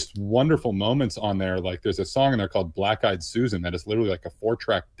some just wonderful moments on there. Like there's a song in there called Black Eyed Susan that is literally like a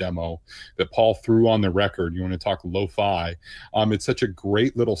 4-track demo that Paul threw on the record. You want to talk lo-fi. It's such a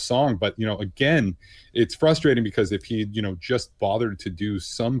great little song, but again, it's frustrating because if he just bothered to do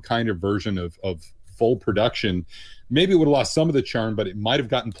some kind of version of full production, maybe it would have lost some of the charm, but it might have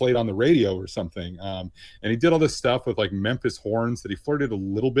gotten played on the radio or something. And he did all this stuff with like Memphis horns that he flirted a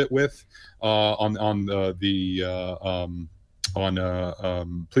little bit with on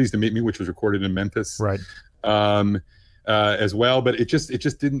Pleased to Meet Me, which was recorded in Memphis, right? As well, but it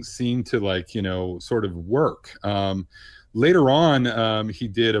just didn't seem to like sort of work. Later on, he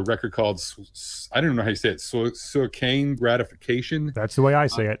did a record called I don't know how you say it, Cocaine Gratification. That's the way I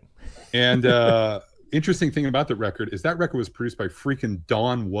say it. And interesting thing about the record is that record was produced by freaking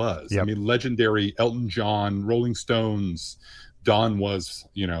Don Was. Yep. I mean, legendary Elton John, Rolling Stones. Don Was,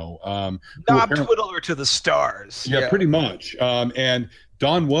 Knob twiddler to the stars. Yeah, pretty much. And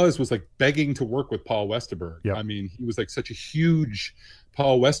Don was like begging to work with Paul Westerberg. Yep. I mean, he was like such a huge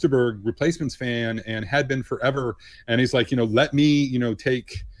Paul Westerberg Replacements fan and had been forever. And he's like, let me,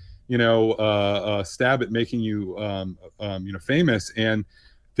 take, a stab at making you, famous. And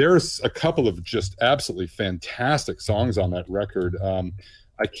there's a couple of just absolutely fantastic songs on that record.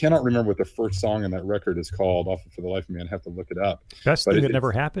 I cannot remember what the first song on that record is called. For the life of me, I'd have to look it up. Best Thing That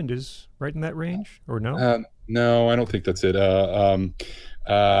Never Happened is right in that range, or no? No, I don't think that's it.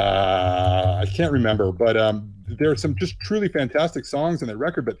 I can't remember, but there are some just truly fantastic songs in that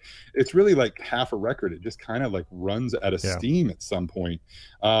record, but it's really like half a record. It just kind of like runs out of steam at some point.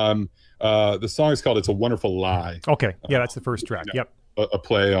 The song is called "It's a Wonderful Lie." Okay, yeah, that's the first track. Yep. A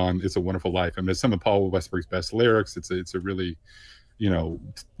play on "It's a Wonderful Life." I mean, it's some of Paul Westberg's best lyrics. It's a really,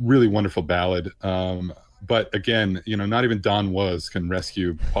 really wonderful ballad. But again, not even Don Was can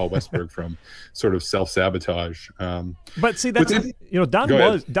rescue Paul Westberg from sort of self-sabotage. But see, that's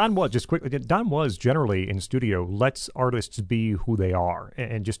Don Was just quickly. Don Was generally in studio lets artists be who they are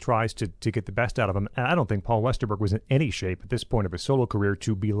and just tries to get the best out of them. And I don't think Paul Westerberg was in any shape at this point of his solo career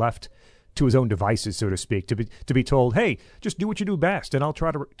to be left to his own devices, so to speak, to be told, hey, just do what you do best, and I'll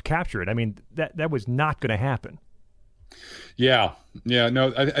try to capture it. I mean, that was not going to happen. Yeah,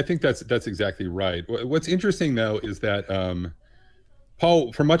 no, I think that's exactly right. What's interesting though is that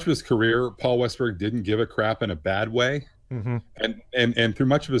Paul, for much of his career, Paul Westberg didn't give a crap in a bad way. Mm-hmm. And through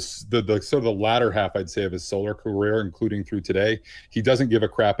much of his the sort of the latter half, I'd say, of his solo career, including through today, he doesn't give a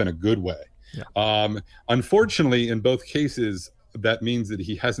crap in a good way. Yeah. Unfortunately, in both cases, that means that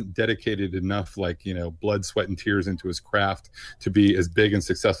he hasn't dedicated enough, blood, sweat, and tears into his craft to be as big and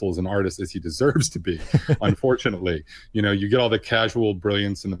successful as an artist as he deserves to be. Unfortunately, you get all the casual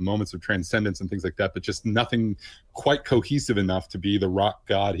brilliance and the moments of transcendence and things like that, but just nothing quite cohesive enough to be the rock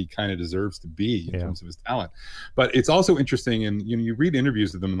god he kind of deserves to be in terms of his talent. But it's also interesting, and you read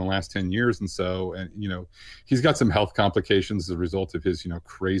interviews with him in the last 10 years and he's got some health complications as a result of his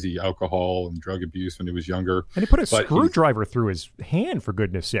crazy alcohol and drug abuse when he was younger. And he put a screwdriver through his hand, for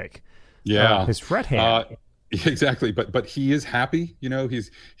goodness sake. His fret hand. Exactly, but he is happy.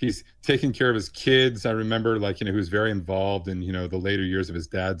 He's taking care of his kids. I remember, he was very involved in the later years of his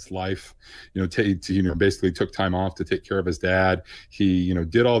dad's life. Basically took time off to take care of his dad. He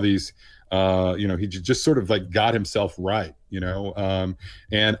did all these. He just sort of got himself right.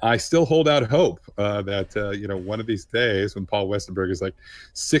 And I still hold out hope that one of these days when Paul Westerberg is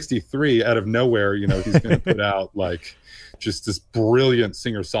 63, out of nowhere, he's going to put out just this brilliant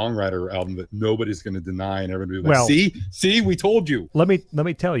singer-songwriter album that nobody's going to deny, and everybody will be like, see, we told you. Let me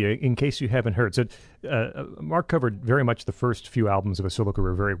tell you, in case you haven't heard. So, Mark covered very much the first few albums of a solo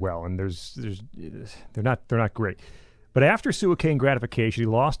career very well, and they're not great. But after Suicaine Gratification, he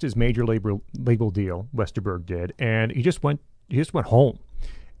lost his major label deal. Westerberg did, and he just went home.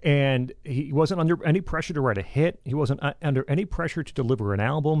 And he wasn't under any pressure to write a hit. He wasn't under any pressure to deliver an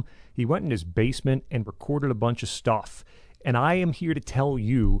album. He went in his basement and recorded a bunch of stuff. And I am here to tell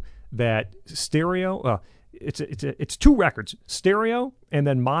you that Stereo, it's two records, Stereo and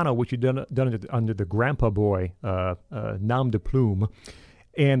then Mono, which you've done under the Grandpa Boy nom de plume.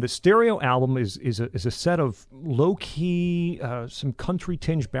 And the Stereo album is a set of low-key, some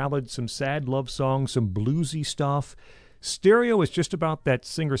country-tinged ballads, some sad love songs, some bluesy stuff. Stereo is just about that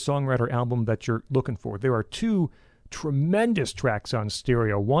singer-songwriter album that you're looking for. There are two tremendous tracks on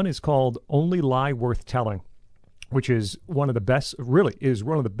Stereo. One is called Only Lie Worth Telling, which is one of the best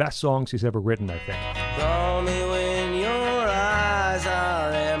songs he's ever written, I think. Call me when your eyes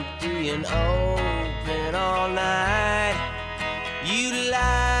are empty and open all night. You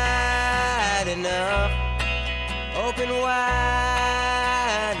light enough, open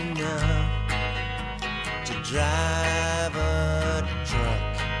wide enough to drive a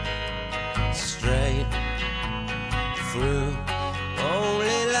truck straight through.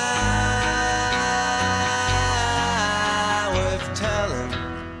 Only lie worth telling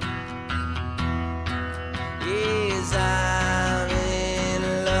is I'm in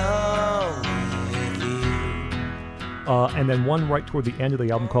love with you. And then one right toward the end of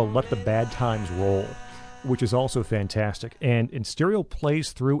the album called Let the Bad Times Roll, which is also fantastic. And Stereo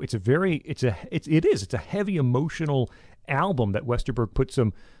plays through. It's a heavy emotional album that Westerberg put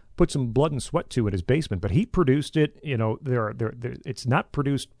some blood and sweat to in his basement, but he produced it. It's not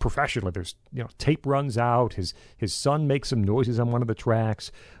produced professionally. There's tape runs out. His son makes some noises on one of the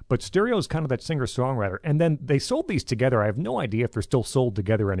tracks, but Stereo is kind of that singer-songwriter. And then they sold these together. I have no idea if they're still sold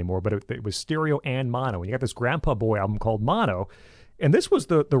together anymore, but it was Stereo and Mono. And you got this Grandpa Boy album called Mono, and this was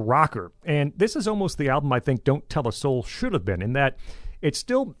the rocker. And this is almost the album I think Don't Tell a Soul should have been, in that it's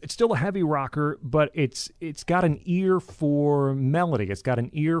still a heavy rocker, but it's got an ear for melody. It's got an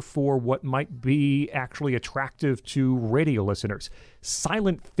ear for what might be actually attractive to radio listeners.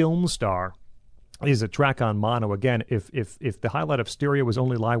 Silent Film Star is a track on Mono. Again, if the highlight of Stereo was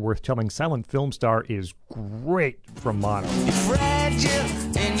Only Lie Worth Telling, Silent Film Star is great from Mono. You're fragile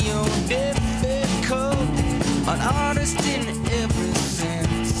and you're difficult, an artist in every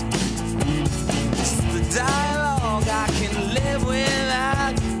sense.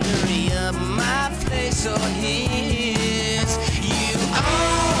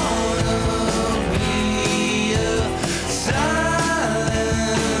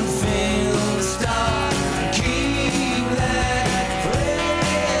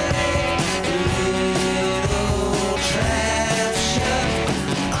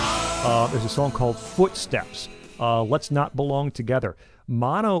 there's a song called Footsteps. Let's Not Belong Together.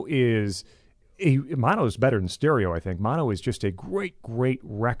 Mono is better than Stereo, I think. Mono is just a great, great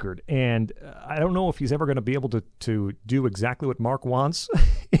record. And I don't know if he's ever going to be able to do exactly what Mark wants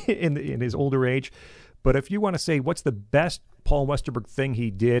in his older age. But if you want to say what's the best Paul Westerberg thing he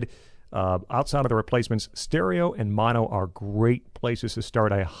did outside of the Replacements, Stereo and Mono are great places to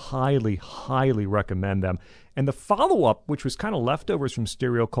start. I highly, highly recommend them. And the follow-up, which was kind of leftovers from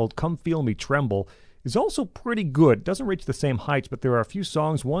Stereo, called Come Feel Me Tremble, is also pretty good. It doesn't reach the same heights, but there are a few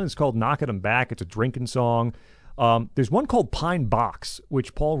songs. One is called Knockin' 'Em Back. It's a drinking song. There's one called Pine Box,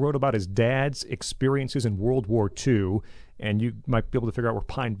 which Paul wrote about his dad's experiences in World War II, and you might be able to figure out where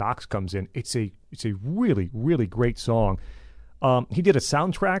Pine Box comes in. It's a really, really great song. He did a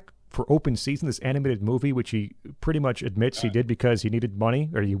soundtrack for Open Season, this animated movie, which he pretty much admits he did because he needed money,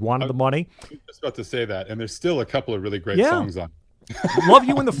 or he wanted the money. I was just about to say that, and there's still a couple of really great songs on. Love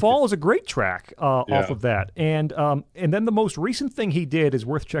You in the Fall is a great track off of that. And then the most recent thing he did is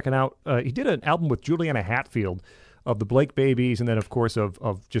worth checking out. He did an album with Juliana Hatfield of the Blake Babies, and then, of course,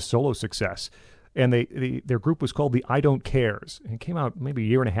 of just solo success. And their group was called the I Don't Cares. And it came out maybe a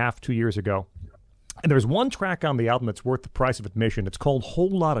year and a half, 2 years ago. And there's one track on the album that's worth the price of admission. It's called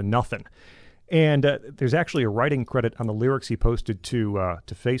Whole Lotta Nothing. And there's actually a writing credit on the lyrics he posted to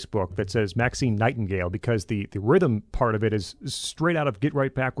Facebook that says Maxine Nightingale, because the rhythm part of it is straight out of Get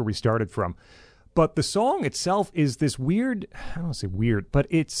Right Back Where We Started From. But the song itself is this weird, I don't want to say weird, but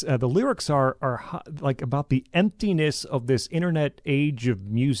it's the lyrics are like about the emptiness of this internet age of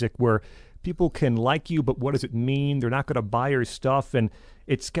music where people can like you, but what does it mean? They're not going to buy your stuff. And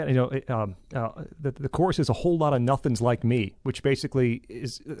it's got, the chorus is a whole lot of nothings like me, which basically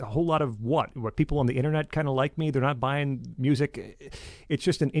is a whole lot of what people on the internet kind of like me. They're not buying music. It's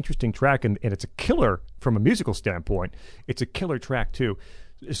just an interesting track, and it's a killer from a musical standpoint. It's a killer track too.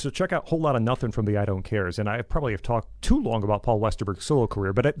 So check out Whole Lot of Nothing from the I Don't Cares. And I probably have talked too long about Paul Westerberg's solo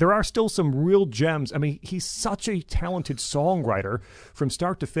career, but there are still some real gems. I mean, he's such a talented songwriter from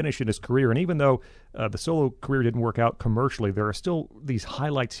start to finish in his career. And even though the solo career didn't work out commercially, there are still these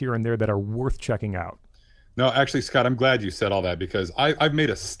highlights here and there that are worth checking out. No, actually, Scott, I'm glad you said all that, because I've made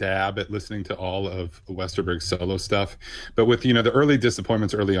a stab at listening to all of Westerberg's solo stuff. But with, the early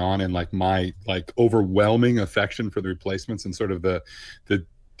disappointments early on, and my overwhelming affection for the Replacements, and sort of the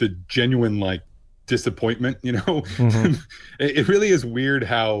genuine disappointment, Mm-hmm. It really is weird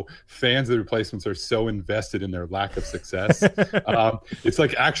how fans of the Replacements are so invested in their lack of success. It's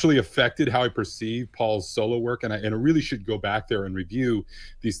actually affected how I perceive Paul's solo work, and I really should go back there and review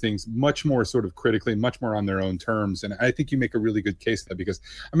these things much more sort of critically, much more on their own terms. And I think you make a really good case for that, because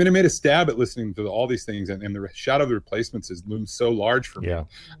I made a stab at listening to all these things, and the shadow of the Replacements has loomed so large for me. Yeah.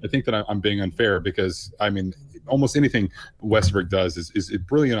 I think that I'm being unfair, because almost anything Westerberg does is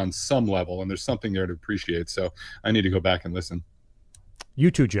brilliant on some level, and there's something there to appreciate. So I need to go back and listen. You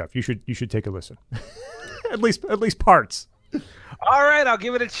too, Jeff. You should take a listen. at least parts. All right, I'll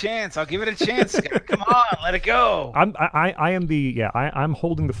give it a chance. Scott. Come on, let it go. I'm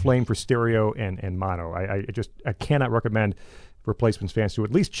holding the flame for Stereo and Mono. I cannot recommend Replacements fans to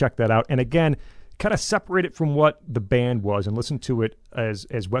at least check that out. And again, kind of separate it from what the band was and listen to it as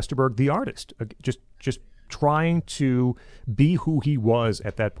Westerberg, the artist. Just trying to be who he was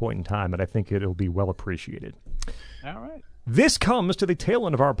at that point in time, and I think it'll be well appreciated. All right. This comes to the tail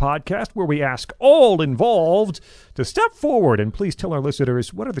end of our podcast, where we ask all involved to step forward and please tell our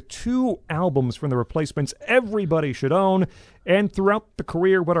listeners what are the 2 albums from the Replacements everybody should own, and throughout the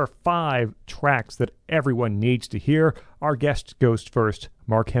career, what are 5 tracks that everyone needs to hear. Our guest goes first.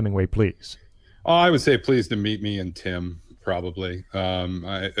 Mark Hemingway, please. Oh, I would say Pleased to Meet Me and Tim. Probably.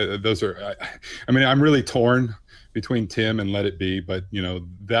 Those are, I'm really torn between Tim and Let It Be, but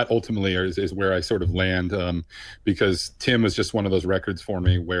that ultimately is where I sort of land, because Tim was just one of those records for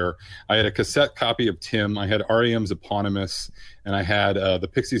me where I had a cassette copy of Tim, I had REM's Eponymous, and I had the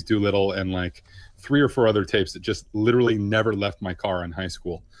Pixies' Doolittle, and 3 or 4 other tapes that just literally never left my car in high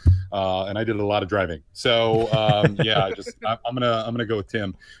school. And I did a lot of driving. So I'm gonna go with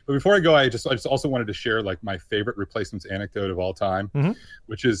Tim. But before I go, I just also wanted to share my favorite Replacements anecdote of all time, mm-hmm.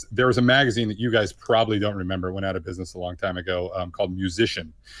 which is there was a magazine that you guys probably don't remember, went out of business a long time ago, called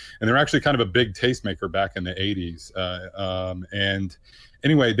Musician, and they're actually kind of a big tastemaker back in the 80s. And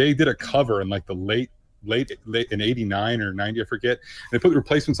anyway, they did a cover in the late in 89 or 90, I forget. They put the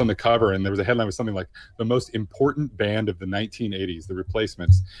Replacements on the cover, and there was a headline with something like the most important band of the 1980s, the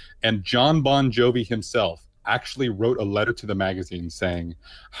Replacements. And John Bon Jovi himself actually wrote a letter to the magazine saying,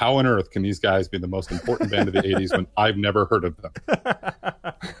 how on earth can these guys be the most important band of the 80s when I've never heard of them?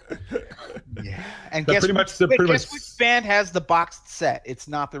 Yeah. And guess which band has the boxed set. It's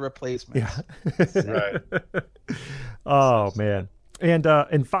not the Replacements. Yeah. Right. Oh man.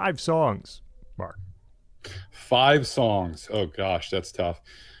 And 5 songs, Mark. 5 songs. Oh gosh, that's tough.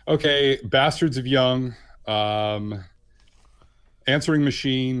 Okay, Bastards of Young, Answering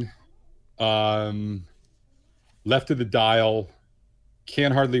Machine, Left of the Dial,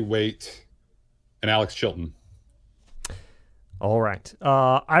 Can't Hardly Wait, and Alex Chilton. All right.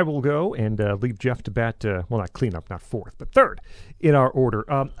 I will go and leave Jeff to bat, not cleanup, not 4th, but 3rd in our order.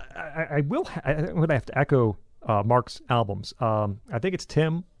 I'm going to have to echo Mark's albums. I think it's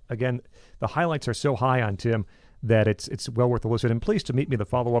Tim. Again, the highlights are so high on Tim that it's well worth a listen. And Pleased to Meet Me, the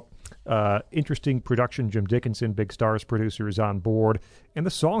follow-up. Interesting production. Jim Dickinson, Big Stars producer, is on board. And the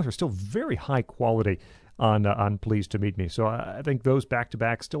songs are still very high quality on Pleased to Meet Me. So I think those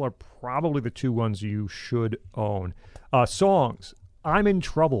back-to-back still are probably the 2 ones you should own. Songs. I'm in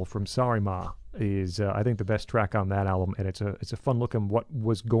Trouble from Sorry Ma is, I think, the best track on that album, and it's a fun look at what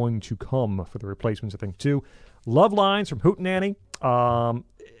was going to come for the Replacements, I think, too. Love Lines from Hootenanny.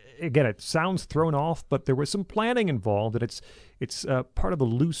 Again, it sounds thrown off, but there was some planning involved, and it's part of the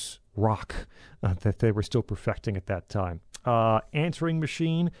loose rock that they were still perfecting at that time. Answering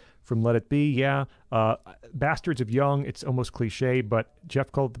Machine from Let It Be, yeah. Bastards of Young, it's almost cliche, but Jeff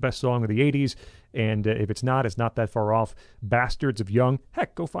called it the best song of the 80s, and if it's not that far off. Bastards of Young,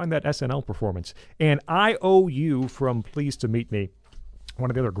 heck, go find that SNL performance. And I Owe You from Pleased to Meet Me, one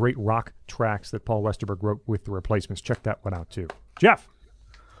of the other great rock tracks that Paul Westerberg wrote with the Replacements. Check that one out, too. Jeff.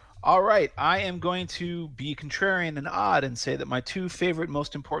 All right, I am going to be contrarian and odd and say that my 2 favorite,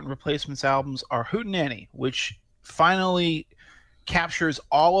 most important Replacements albums are Hootenanny, which finally captures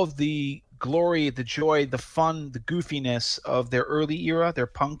all of the glory, the joy, the fun, the goofiness of their early era, their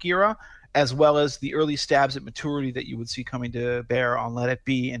punk era, as well as the early stabs at maturity that you would see coming to bear on Let It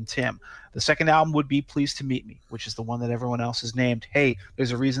Be and Tim. The second album would be Pleased to Meet Me, which is the one that everyone else has named. Hey,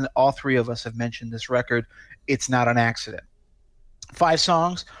 there's a reason that all 3 of us have mentioned this record. It's not an accident. 5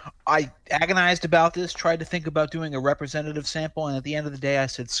 songs. I agonized about this, tried to think about doing a representative sample, and at the end of the day, I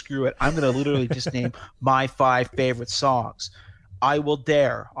said, screw it. I'm going to literally just name my 5 favorite songs. I Will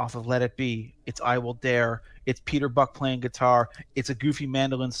Dare off of Let It Be. It's I Will Dare. It's Peter Buck playing guitar. It's a goofy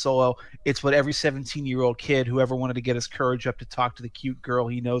mandolin solo. It's what every 17-year-old kid who ever wanted to get his courage up to talk to the cute girl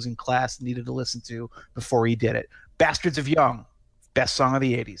he knows in class needed to listen to before he did it. Bastards of Young, best song of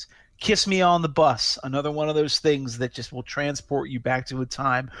the 80s. Kiss Me on the Bus, another one of those things that just will transport you back to a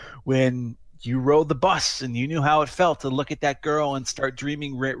time when you rode the bus and you knew how it felt to look at that girl and start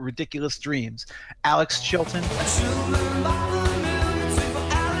dreaming ridiculous dreams. Alex Chilton.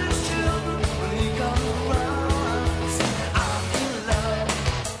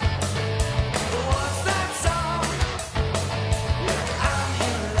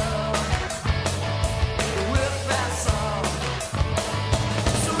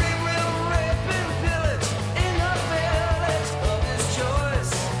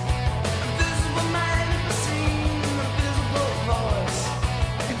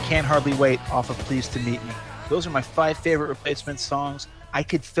 Can't Hardly Wait off of Pleased to Meet Me. Those are my 5 favorite Replacements songs. I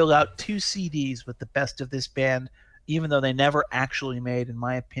could fill out 2 CDs with the best of this band, even though they never actually made, in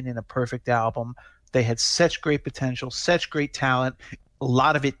my opinion, a perfect album. They had such great potential, such great talent. A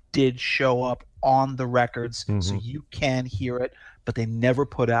lot of it did show up on the records, so you can hear it, but they never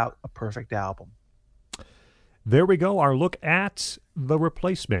put out a perfect album. There we go, our look at the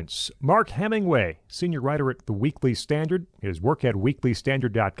Replacements. Mark Hemingway, senior writer at The Weekly Standard. His work at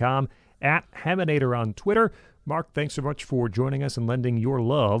weeklystandard.com, at Heminator on Twitter. Mark, thanks so much for joining us and lending your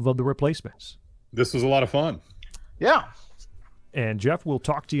love of the Replacements. This was a lot of fun. Yeah. And Jeff, we'll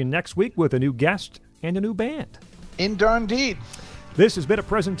talk to you next week with a new guest and a new band. Indeed. This has been a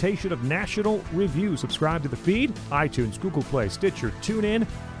presentation of National Review. Subscribe to the feed, iTunes, Google Play, Stitcher, TuneIn,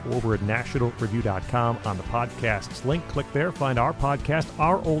 over at nationalreview.com on the podcasts link. Click there, find our podcast,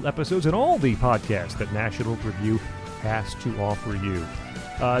 our old episodes, and all the podcasts that National Review has to offer you.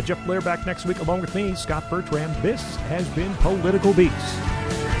 Jeff Blair back next week along with me, Scott Bertram. This has been Political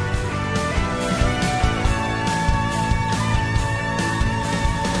Beats.